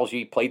tells you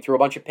he played through a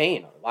bunch of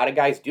pain. A lot of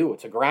guys do.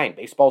 It's a grind.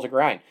 Baseball's a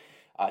grind.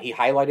 He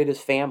highlighted his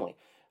family.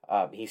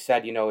 He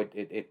said,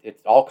 it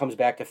all comes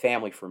back to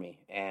family for me.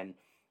 And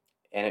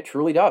it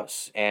truly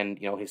does. And,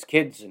 his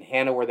kids and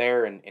Hannah were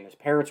there, and his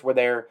parents were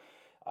there.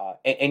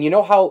 And you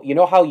know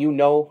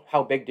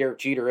how big Derek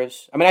Jeter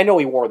is? I know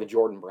he wore the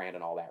Jordan brand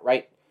and all that,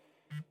 right?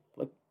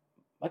 Look,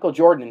 Michael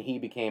Jordan and he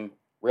became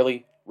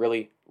really,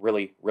 really,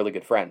 really, really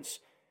good friends.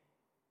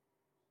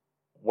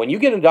 When you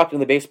get inducted in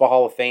the Baseball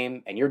Hall of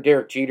Fame and you're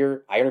Derek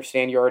Jeter, I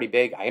understand you're already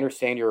big. I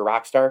understand you're a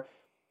rock star.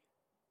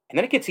 And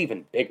then it gets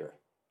even bigger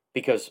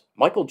because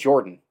Michael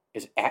Jordan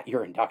is at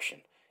your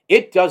induction.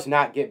 It does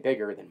not get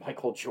bigger than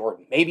Michael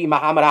Jordan. Maybe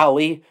Muhammad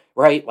Ali,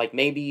 right? Like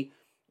maybe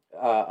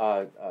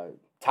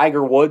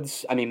Tiger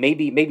Woods.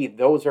 Maybe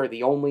those are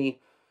the only.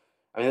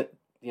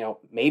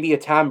 Maybe a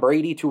Tom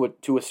Brady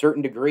to a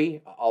certain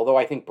degree. Although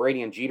I think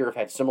Brady and Jeter have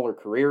had similar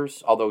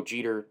careers. Although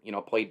Jeter,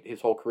 played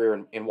his whole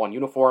career in one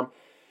uniform.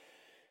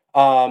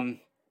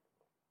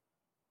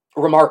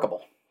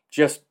 Remarkable,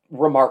 just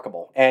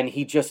remarkable, and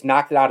he just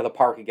knocked it out of the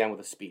park again with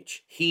a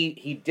speech.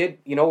 He did.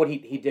 You know what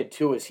he did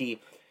too is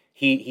he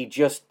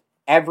just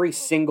every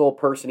single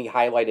person he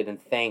highlighted and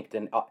thanked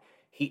and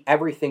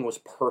everything was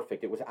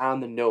perfect. It was on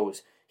the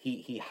nose.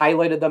 He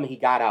highlighted them, he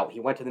got out. He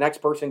went to the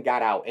next person,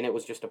 got out, and it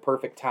was just a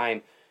perfect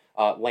time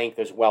length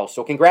as well.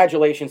 So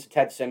congratulations to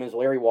Ted Simmons,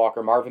 Larry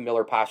Walker, Marvin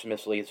Miller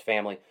posthumously, his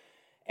family,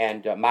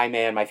 and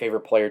my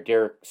favorite player,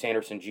 Derek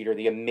Sanderson Jeter,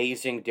 the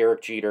amazing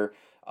Derek Jeter,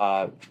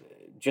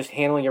 just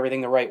handling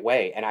everything the right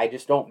way. And I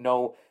just don't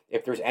know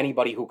if there's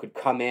anybody who could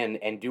come in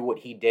and do what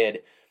he did,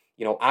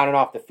 on and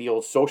off the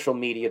field, social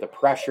media, the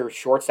pressure,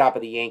 shortstop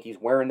of the Yankees,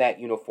 wearing that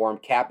uniform,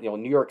 cap,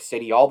 New York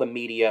City, all the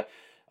media,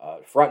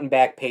 front and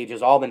back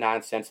pages, all the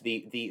nonsense,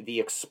 the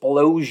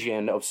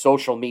explosion of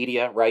social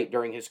media, right,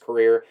 during his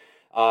career.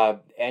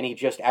 And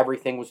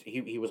everything was,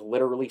 he was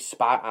literally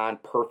spot on,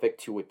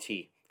 perfect to a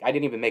T. I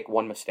didn't even make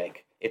one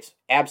mistake. It's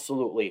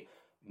absolutely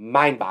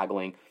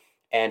mind-boggling.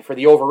 And for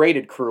the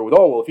overrated crew,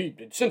 if he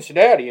did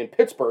Cincinnati and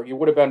Pittsburgh, he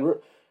would have been.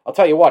 I'll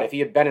tell you what, if he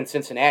had been in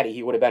Cincinnati,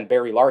 he would have been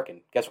Barry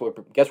Larkin. Guess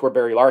where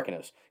Barry Larkin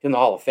is? In the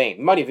Hall of Fame.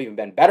 He might have even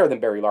been better than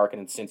Barry Larkin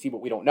in Cincy,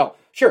 but we don't know.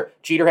 Sure,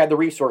 Jeter had the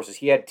resources.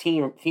 He had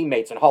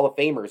teammates and Hall of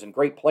Famers and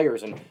great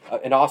players and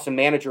an awesome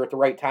manager at the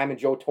right time in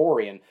Joe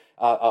Torre and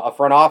a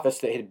front office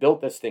that had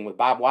built this thing with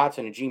Bob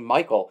Watson and Gene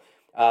Michael.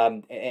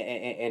 And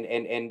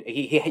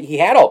he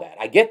had all that.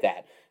 I get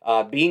that.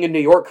 Being in New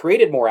York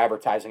created more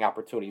advertising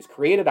opportunities,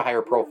 created a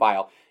higher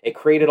profile. It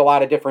created a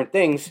lot of different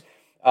things.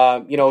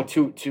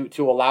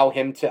 To allow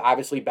him to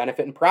obviously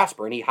benefit and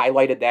prosper. And he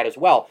highlighted that as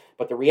well.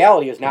 But the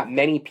reality is not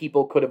many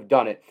people could have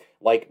done it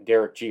like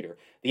Derek Jeter.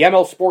 The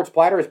ML Sports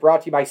Platter is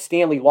brought to you by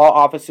Stanley Law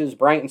Offices,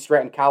 Bryant and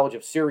Stratton College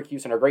of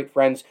Syracuse, and our great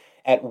friends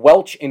at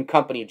Welch &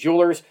 Company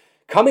Jewelers.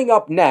 Coming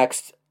up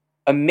next,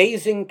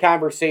 amazing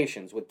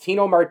conversations with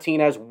Tino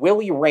Martinez,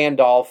 Willie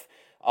Randolph.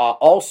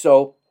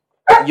 Also,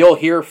 you'll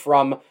hear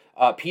from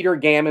Peter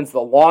Gammons, the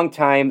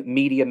longtime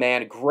media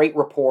man, great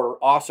reporter,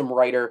 awesome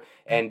writer,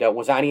 and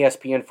was on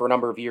ESPN for a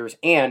number of years,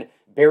 and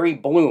Barry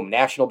Bloom,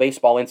 National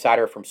Baseball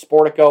Insider from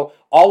Sportico.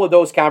 All of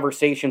those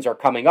conversations are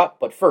coming up,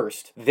 but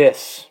first,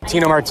 this.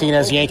 Tino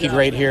Martinez, Yankee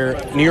great here.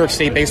 New York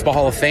State Baseball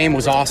Hall of Fame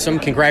was awesome.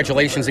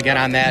 Congratulations again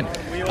on that.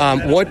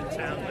 What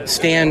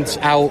stands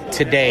out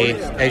today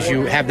as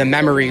you have the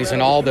memories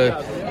and all the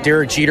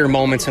Derek Jeter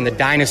moments and the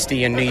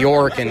dynasty in New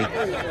York, and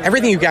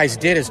everything you guys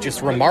did is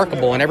just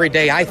remarkable, and every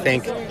day I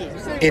think,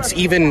 it's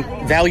even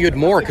valued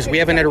more because we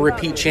haven't had a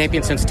repeat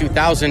champion since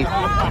 2000.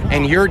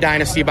 And your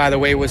dynasty, by the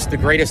way, was the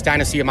greatest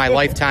dynasty of my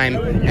lifetime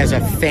as a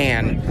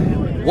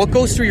fan. What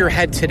goes through your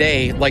head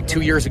today, like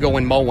 2 years ago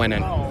when Mo went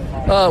in?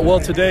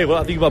 Today, what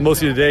I think about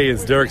mostly today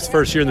is Derek's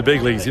first year in the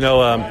big leagues. He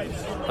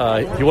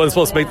wasn't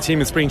supposed to make the team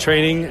in spring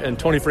training, and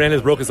Tony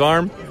Fernandez broke his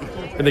arm,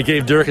 and they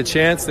gave Derek a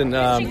chance. And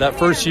that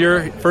first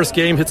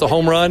game, hits a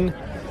home run,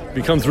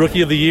 becomes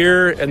Rookie of the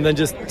Year, and then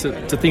just to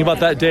think about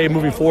that day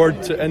moving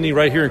forward to ending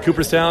right here in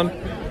Cooperstown,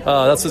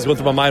 that's what's going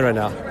through my mind right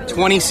now.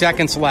 20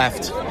 seconds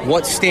left.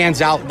 What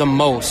stands out the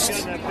most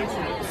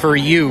for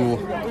you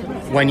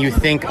when you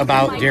think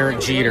about Derek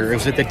Jeter?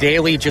 Is it the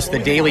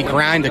daily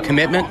grind, the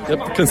commitment?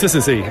 Yep,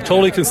 consistency.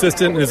 Totally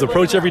consistent in his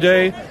approach every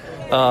day.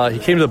 He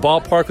came to the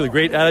ballpark with a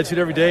great attitude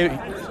every day.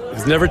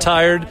 He's never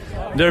tired,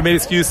 never made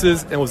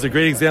excuses, and was a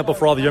great example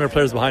for all the younger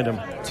players behind him.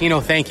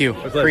 Tino, thank you.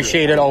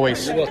 Appreciate it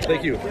always. You're welcome.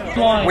 Thank you.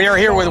 We are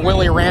here with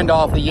Willie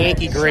Randolph, the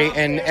Yankee great,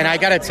 and I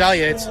got to tell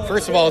you,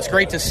 first of all, it's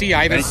great to see you.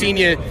 I haven't seen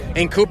you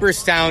in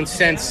Cooperstown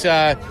since,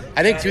 I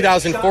think,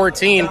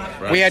 2014.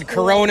 Right. We had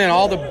Corona and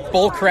all the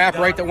bull crap,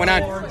 right, that went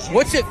on.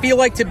 What's it feel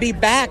like to be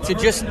back, to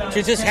just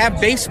have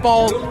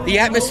baseball, the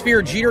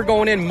atmosphere, Jeter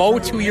going in, Mo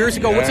 2 years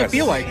ago? Yes. What's it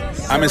feel like?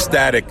 I'm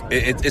ecstatic.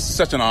 It's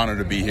such an honor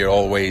to be here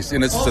always,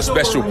 and it's a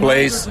special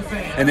place.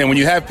 And then when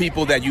you have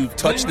people that you've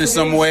touched in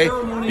some way,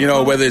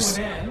 whether it's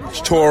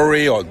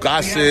Torrey or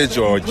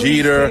Gossage or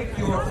Jeter,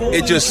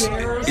 it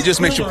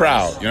just makes you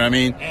proud. You know what I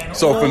mean?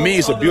 So for me,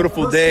 it's a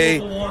beautiful day,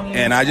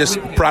 and I just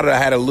proud that I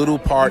had a little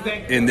part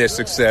in their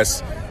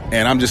success.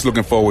 And I'm just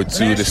looking forward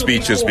to the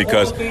speeches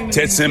because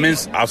Ted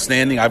Simmons,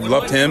 outstanding. I've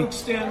loved him.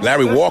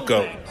 Larry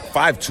Walker,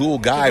 5-tool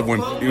guy when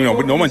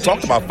no one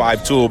talked about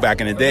 5-tool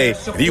back in the day.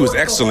 He was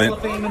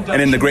excellent. And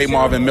then the great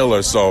Marvin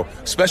Miller. So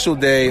special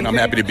day, and I'm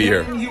happy to be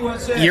here.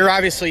 You're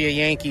obviously a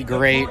Yankee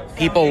great.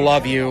 People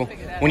love you.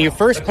 When you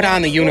first put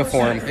on the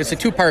uniform, it's a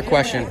two-part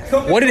question.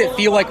 What did it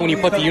feel like when you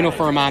put the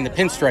uniform on, the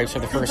pinstripes for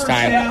the first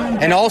time?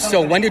 And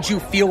also, when did you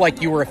feel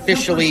like you were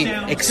officially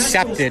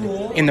accepted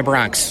in the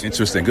Bronx?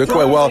 Interesting. Good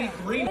question. Well,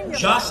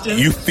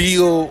 you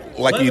feel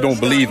like you don't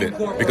believe it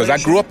because I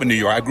grew up in New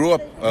York. I grew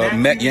up a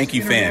Met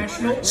Yankee fan.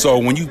 So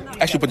when you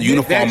actually put the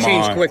uniform on... That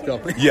changed quick,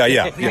 though.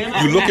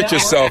 Yeah. You look at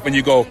yourself and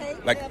you go,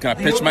 can I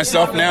pinch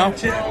myself now?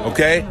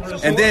 Okay?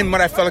 And then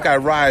when I felt like I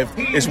arrived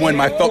is when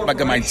I felt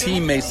like my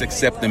teammates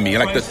accepted me,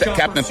 like the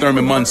Captain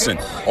Thurman Munson.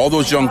 All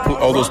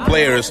those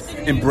players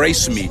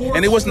embraced me.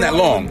 And it wasn't that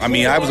long. I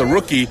mean, I was a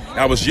rookie,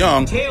 I was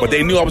young, but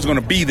they knew I was going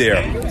to be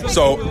there.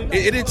 So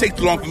it didn't take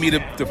too long for me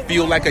to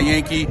feel like a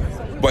Yankee.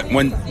 But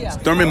when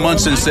Thurman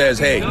Munson says,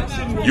 hey,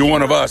 you're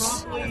one of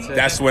us,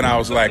 that's when I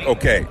was like,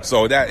 okay.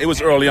 So it was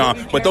early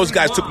on. But those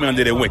guys took me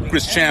under their wing.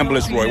 Chris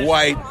Chambliss, Roy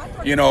White,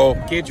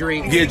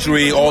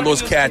 Guidry, all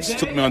those cats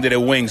took me under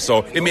their wing. So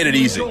it made it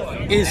easy.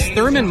 Is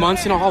Thurman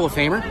Munson a Hall of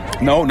Famer?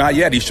 No, not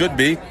yet. He should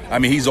be. I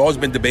mean, he's always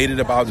been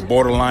debated about the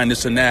borderline,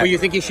 this and that. Well, you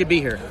think he should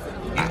be here?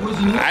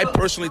 I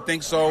personally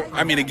think so.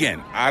 I mean,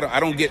 again,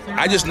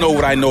 I just know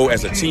what I know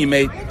as a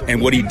teammate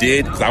and what he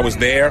did because I was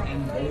there.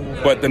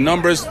 But the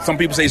numbers, some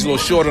people say he's a little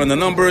short on the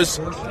numbers.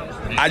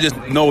 I just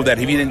know that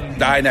if he didn't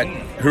die in that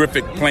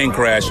horrific plane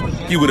crash,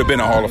 he would have been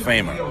a Hall of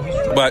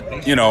Famer.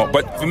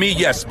 But for me,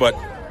 yes, but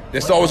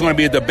there's always going to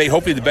be a debate.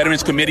 Hopefully the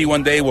Veterans Committee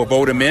one day will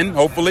vote him in,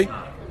 hopefully,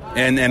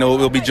 and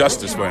it'll be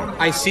justice for him.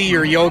 I see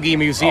your Yogi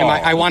Museum.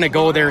 I want to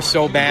go there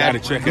so bad. You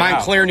gotta check it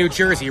Montclair, out. New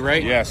Jersey,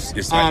 right? Yes.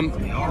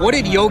 What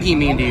did Yogi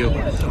mean to you?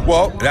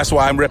 Well, that's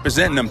why I'm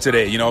representing him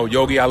today.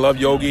 Yogi, I love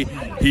Yogi.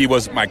 He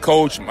was my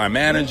coach, my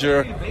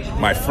manager,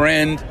 my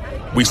friend.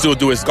 We still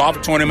do his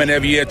golf tournament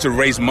every year to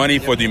raise money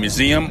for the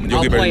museum,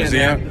 Yogi Berra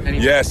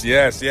Museum.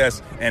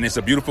 Yes. And it's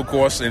a beautiful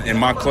course in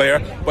Montclair.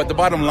 But the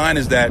bottom line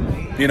is that,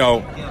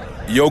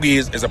 Yogi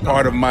is a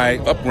part of my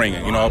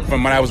upbringing.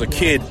 From when I was a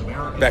kid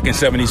back in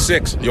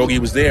 76, Yogi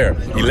was there.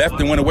 He left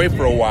and went away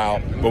for a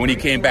while. But when he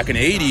came back in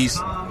the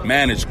 80s,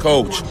 managed,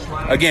 coach.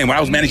 Again, when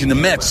I was managing the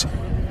Mets,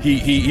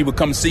 he would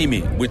come see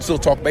me. We'd still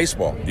talk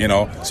baseball,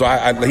 So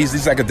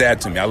he's like a dad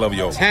to me. I love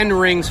Yogi. 10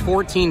 rings,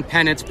 14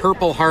 pennants,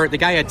 Purple Heart. The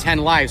guy had 10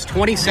 lives.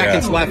 20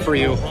 seconds left for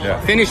you. Yeah.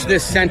 Finish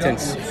this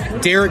sentence.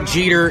 Derek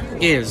Jeter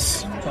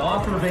is...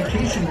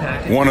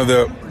 one of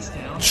the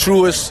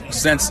truest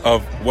sense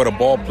of what a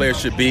ball player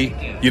should be,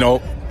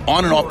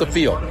 on and off the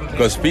field.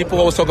 Because people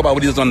always talk about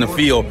what he does on the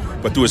field,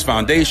 but through his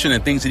foundation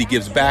and things that he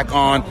gives back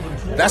on,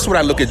 that's what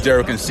I look at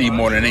Derek and see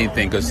more than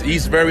anything. Because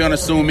he's very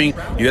unassuming.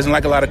 He doesn't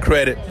like a lot of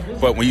credit,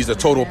 but when he's a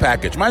total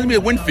package. Reminds me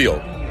of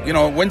Winfield.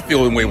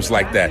 Winfield in a way was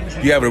like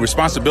that. You have a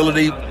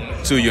responsibility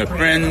to your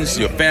friends,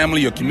 your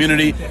family, your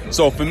community.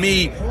 So for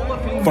me,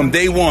 from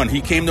day one,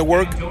 he came to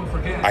work.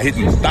 I hit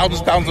him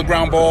thousands of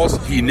ground balls.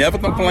 He never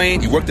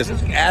complained. He worked his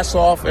ass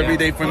off every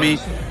day for me.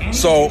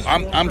 So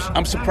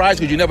I'm surprised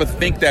because you never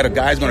think that a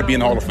guy's going to be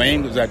in the Hall of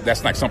Fame.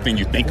 That's not something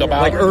you think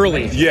about. Like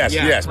early. Yes,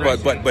 Yeah, yes.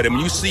 right. But when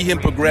you see him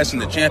progress in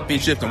the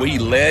championships and the way he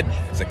led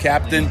as a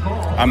captain,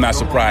 I'm not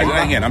surprised.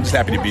 And again, I'm just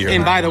happy to be here.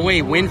 And by the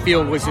way,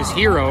 Winfield was his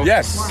hero.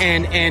 Yes.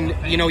 And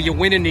you know, you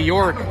win in New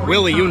York,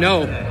 Willie. You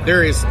know,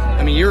 there is.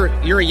 I mean, you're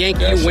a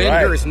Yankee. That's you win.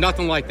 right. There is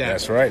nothing like that.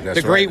 That's right.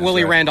 That's the great right.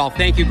 Willie That's right. Randolph.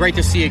 Thank you. Great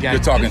to see you again.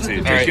 Good talking to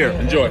you. Take care.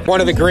 Enjoy.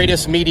 One of the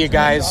greatest media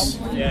guys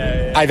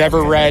I've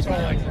ever read.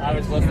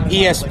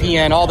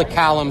 ESPN, all the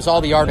columns,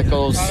 all the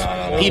articles.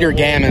 Peter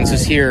Gammons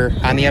is here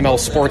on the ML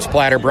Sports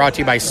Platter, brought to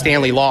you by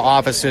Stanley Law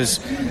Offices.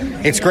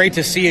 It's great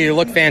to see you. You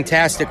look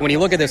fantastic. When you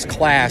look at this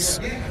class,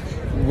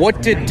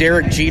 what did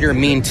Derek Jeter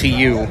mean to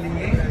you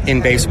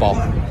in baseball?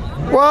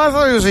 Well, I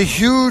thought he was a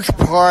huge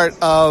part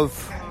of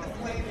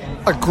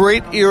a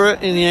great era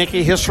in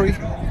Yankee history.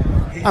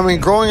 I mean,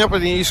 growing up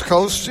in the East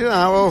Coast, you know,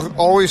 I was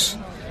always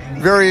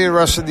very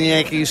interested in the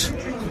Yankees.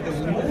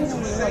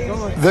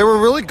 They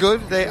were really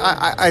good.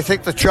 I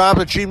think the job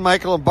that Gene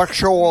Michael and Buck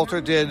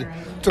Showalter did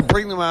to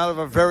bring them out of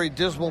a very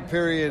dismal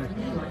period.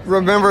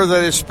 Remember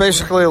that it's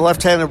basically a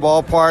left-handed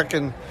ballpark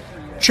and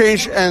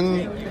change,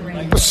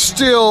 but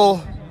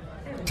still,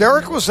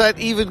 Derek was that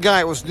even guy.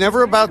 It was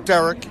never about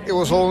Derek. It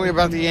was only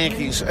about the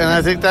Yankees, and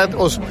I think that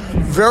was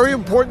very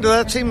important to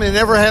that team. They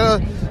never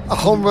had a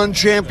home run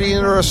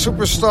champion or a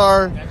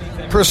superstar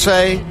per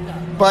se,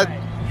 but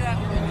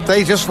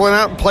they just went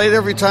out and played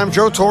every time.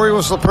 Joe Torre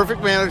was the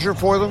perfect manager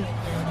for them.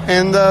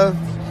 And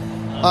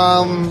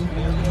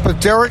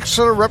but Derek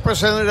sort of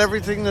represented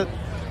everything that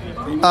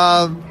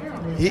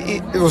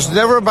it was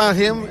never about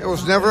him. It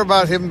was never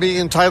about him being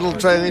entitled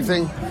to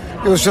anything.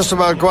 It was just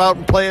about go out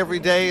and play every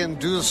day and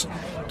do this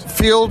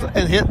field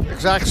and hit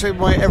exact same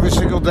way every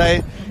single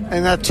day.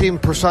 And that team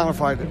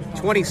personified it.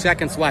 20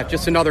 seconds left.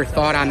 Just another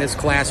thought on this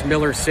class.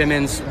 Miller,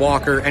 Simmons,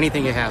 Walker,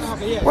 anything you have.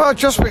 Well,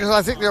 just because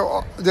I think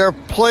they're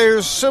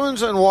players,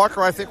 Simmons and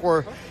Walker, I think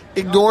were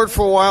ignored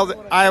for a while.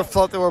 I have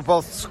thought they were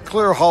both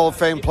clear Hall of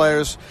Fame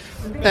players.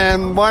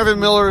 And Marvin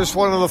Miller is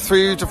one of the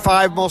 3 to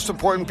 5 most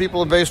important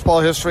people in baseball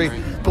history.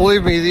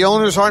 Believe me, the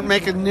owners aren't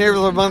making near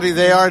the money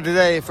they are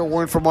today if it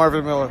weren't for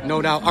Marvin Miller. No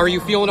doubt. Are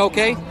you feeling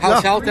okay?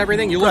 How's health,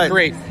 everything? You look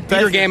great.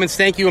 Peter Gammons,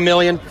 thank you a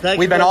million.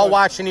 We've been all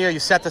watching you. You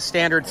set the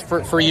standards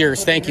for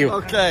years. Thank you.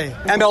 Okay.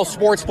 ML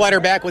Sports Platter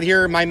back with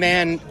here, my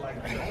man,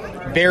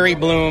 Barry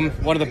Bloom,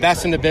 one of the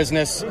best in the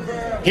business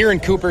here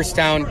in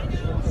Cooperstown.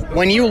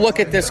 When you look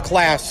at this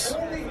class,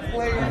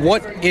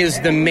 what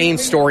is the main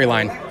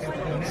storyline?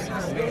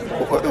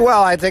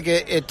 Well, I think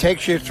it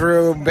takes you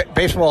through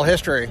baseball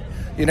history,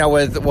 you know,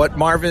 with what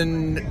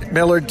Marvin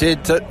Miller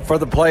did for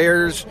the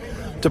players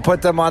to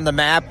put them on the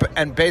map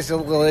and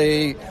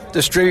basically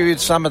distribute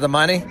some of the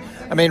money.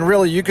 I mean,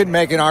 really, you could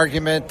make an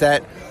argument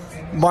that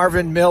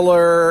Marvin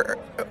Miller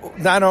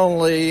not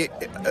only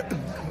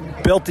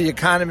built the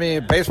economy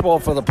of baseball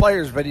for the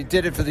players, but he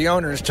did it for the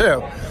owners,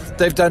 too.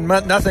 They've done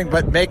nothing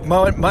but make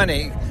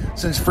money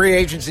since free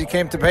agency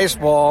came to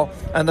baseball,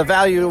 and the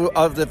value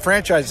of the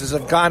franchises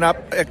have gone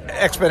up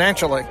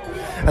exponentially.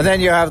 And then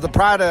you have the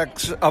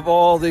products of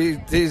all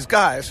these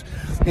guys.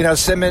 You know,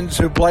 Simmons,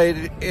 who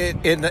played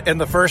in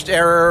the first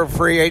era of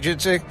free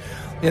agency.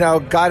 You know,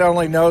 God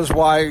only knows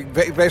why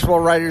baseball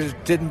writers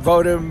didn't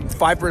vote him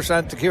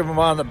 5% to keep him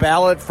on the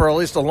ballot for at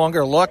least a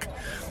longer look.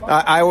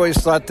 I always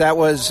thought that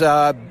was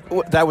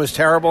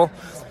terrible.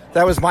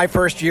 That was my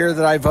first year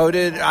that I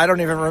voted. I don't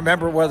even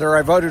remember whether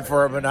I voted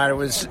for him or not. It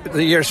was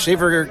the year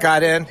Seaver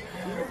got in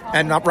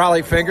and not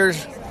Raleigh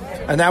Fingers.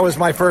 And that was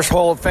my first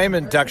Hall of Fame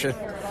induction.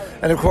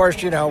 And, of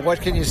course, you know,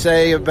 what can you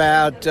say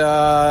about,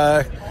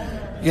 Jeter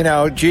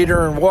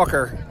and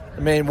Walker? I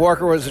mean,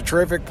 Walker was a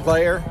terrific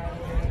player.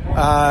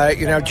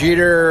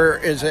 Jeter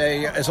is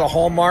a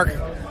hallmark.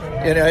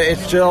 You know,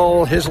 it's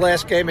still his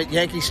last game at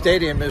Yankee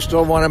Stadium is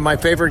still one of my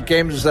favorite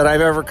games that I've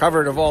ever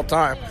covered of all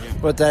time.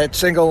 But that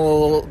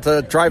single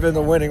to drive in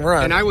the winning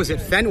run. And I was at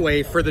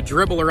Fenway for the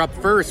dribbler up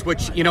first,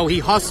 which, you know, he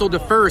hustled to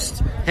first.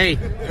 Hey,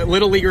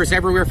 little leaguers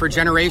everywhere for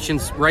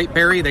generations, right,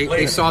 Barry?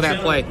 They saw that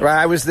play. Right,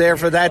 I was there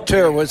for that,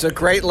 too. It was a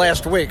great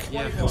last week.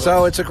 Yeah.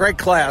 So it's a great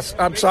class.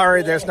 I'm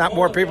sorry there's not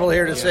more people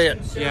here to see it.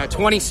 Yeah,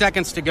 20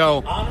 seconds to go.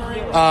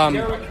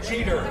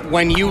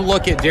 When you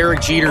look at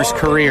Derek Jeter's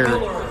career,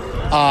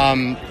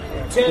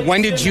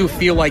 when did you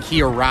feel like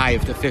he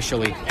arrived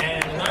officially?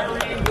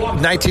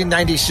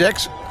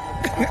 1996.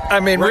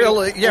 I mean,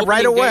 really, yeah,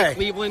 right away.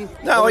 Cleveland.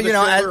 No, you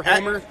know,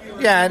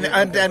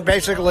 and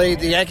basically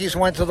the Yankees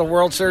went to the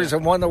World Series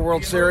and won the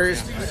World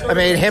Series. I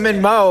mean, him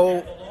and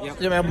Mo.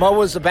 You know, Mo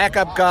was the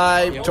backup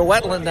guy to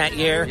Wetland that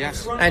year,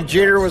 and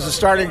Jeter was the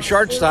starting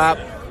shortstop.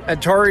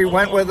 And Torrey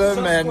went with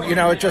him, and, you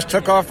know, it just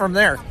took off from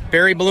there.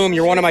 Barry Bloom,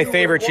 you're one of my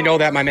favorites. You know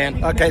that, my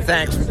man. Okay,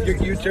 thanks.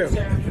 You too.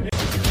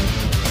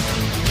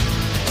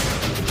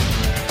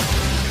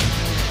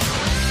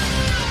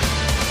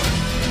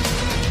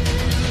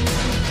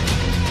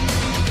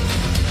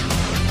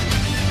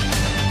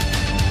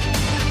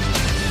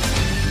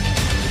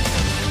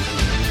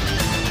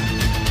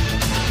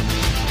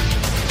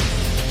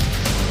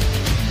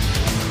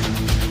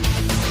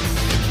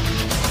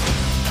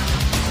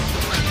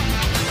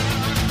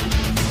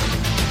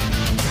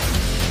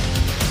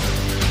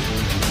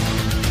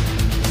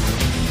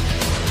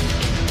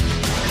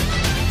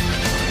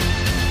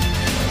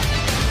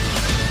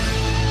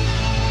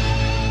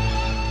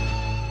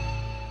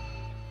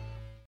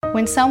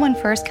 When someone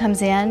first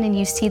comes in and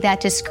you see that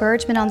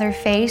discouragement on their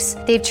face,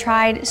 they've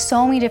tried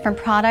so many different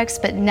products,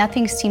 but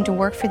nothing seemed to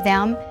work for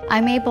them,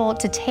 I'm able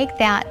to take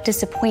that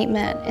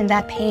disappointment and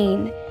that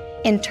pain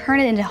and turn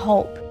it into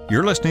hope.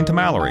 You're listening to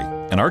Mallory,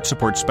 an arch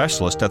support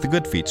specialist at the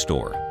Good Feet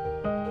store.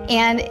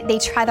 And they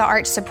try the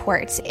arch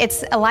supports.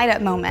 It's a light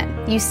up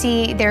moment. You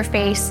see their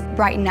face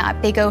brighten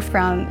up. They go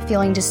from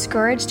feeling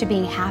discouraged to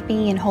being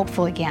happy and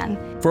hopeful again.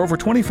 For over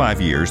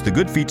 25 years, the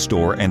Good Feet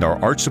store and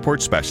our arch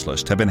support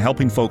specialist have been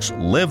helping folks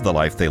live the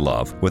life they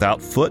love without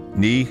foot,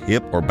 knee,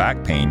 hip, or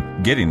back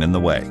pain getting in the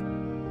way.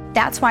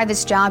 That's why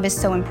this job is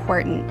so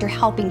important. You're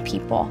helping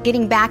people,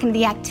 getting back into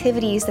the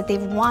activities that they've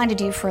wanted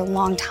to do for a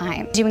long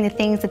time, doing the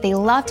things that they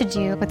love to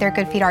do with their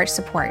Good Feet arch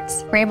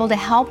supports. We're able to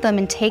help them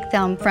and take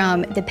them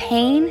from the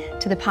pain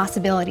to the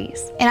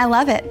possibilities. And I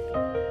love it.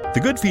 The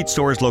Good Feet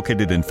store is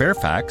located in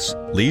Fairfax,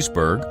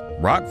 Leesburg,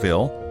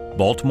 Rockville,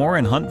 Baltimore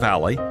and Hunt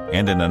Valley,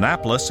 and in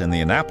Annapolis in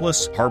the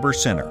Annapolis Harbor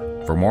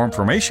Center. For more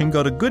information,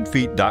 go to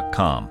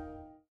goodfeet.com.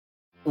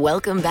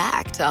 Welcome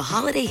back to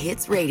Holiday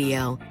Hits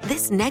Radio.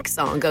 This next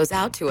song goes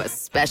out to a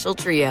special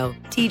trio,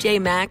 TJ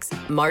Maxx,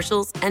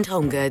 Marshalls, and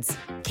HomeGoods.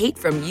 Kate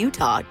from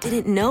Utah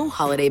didn't know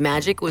holiday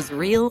magic was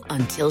real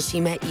until she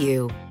met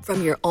you.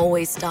 From your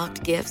always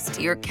stocked gifts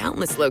to your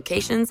countless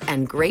locations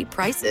and great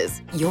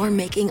prices, you're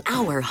making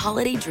our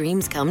holiday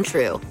dreams come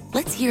true.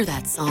 Let's hear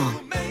that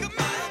song.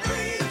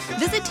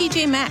 Visit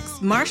TJ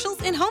Maxx,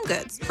 Marshalls, and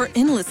HomeGoods for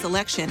endless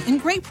selection and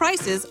great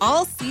prices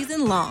all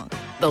season long.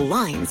 The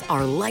lines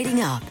are lighting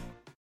up.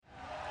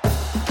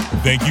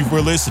 Thank you for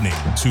listening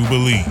to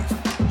Believe.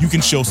 You can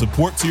show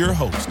support to your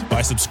host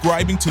by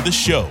subscribing to the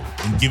show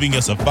and giving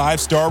us a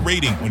 5-star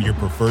rating on your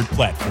preferred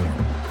platform.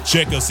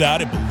 Check us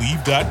out at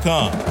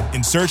Believe.com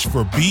and search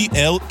for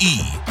BLEAV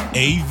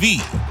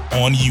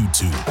on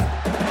YouTube.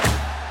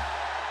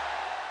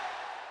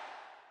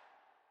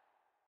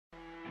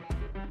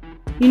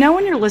 You know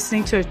when you're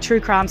listening to a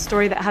true crime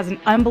story that has an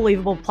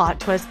unbelievable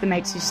plot twist that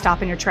makes you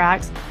stop in your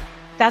tracks?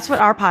 That's what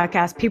our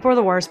podcast, People Are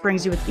the Worst,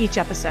 brings you with each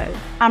episode.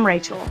 I'm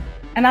Rachel.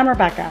 And I'm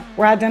Rebecca.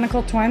 We're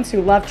identical twins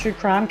who love true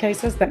crime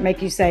cases that make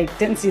you say,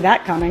 didn't see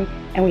that coming,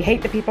 and we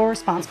hate the people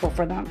responsible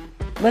for them.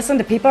 Listen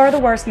to People Are the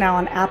Worst now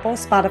on Apple,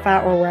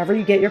 Spotify, or wherever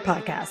you get your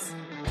podcasts.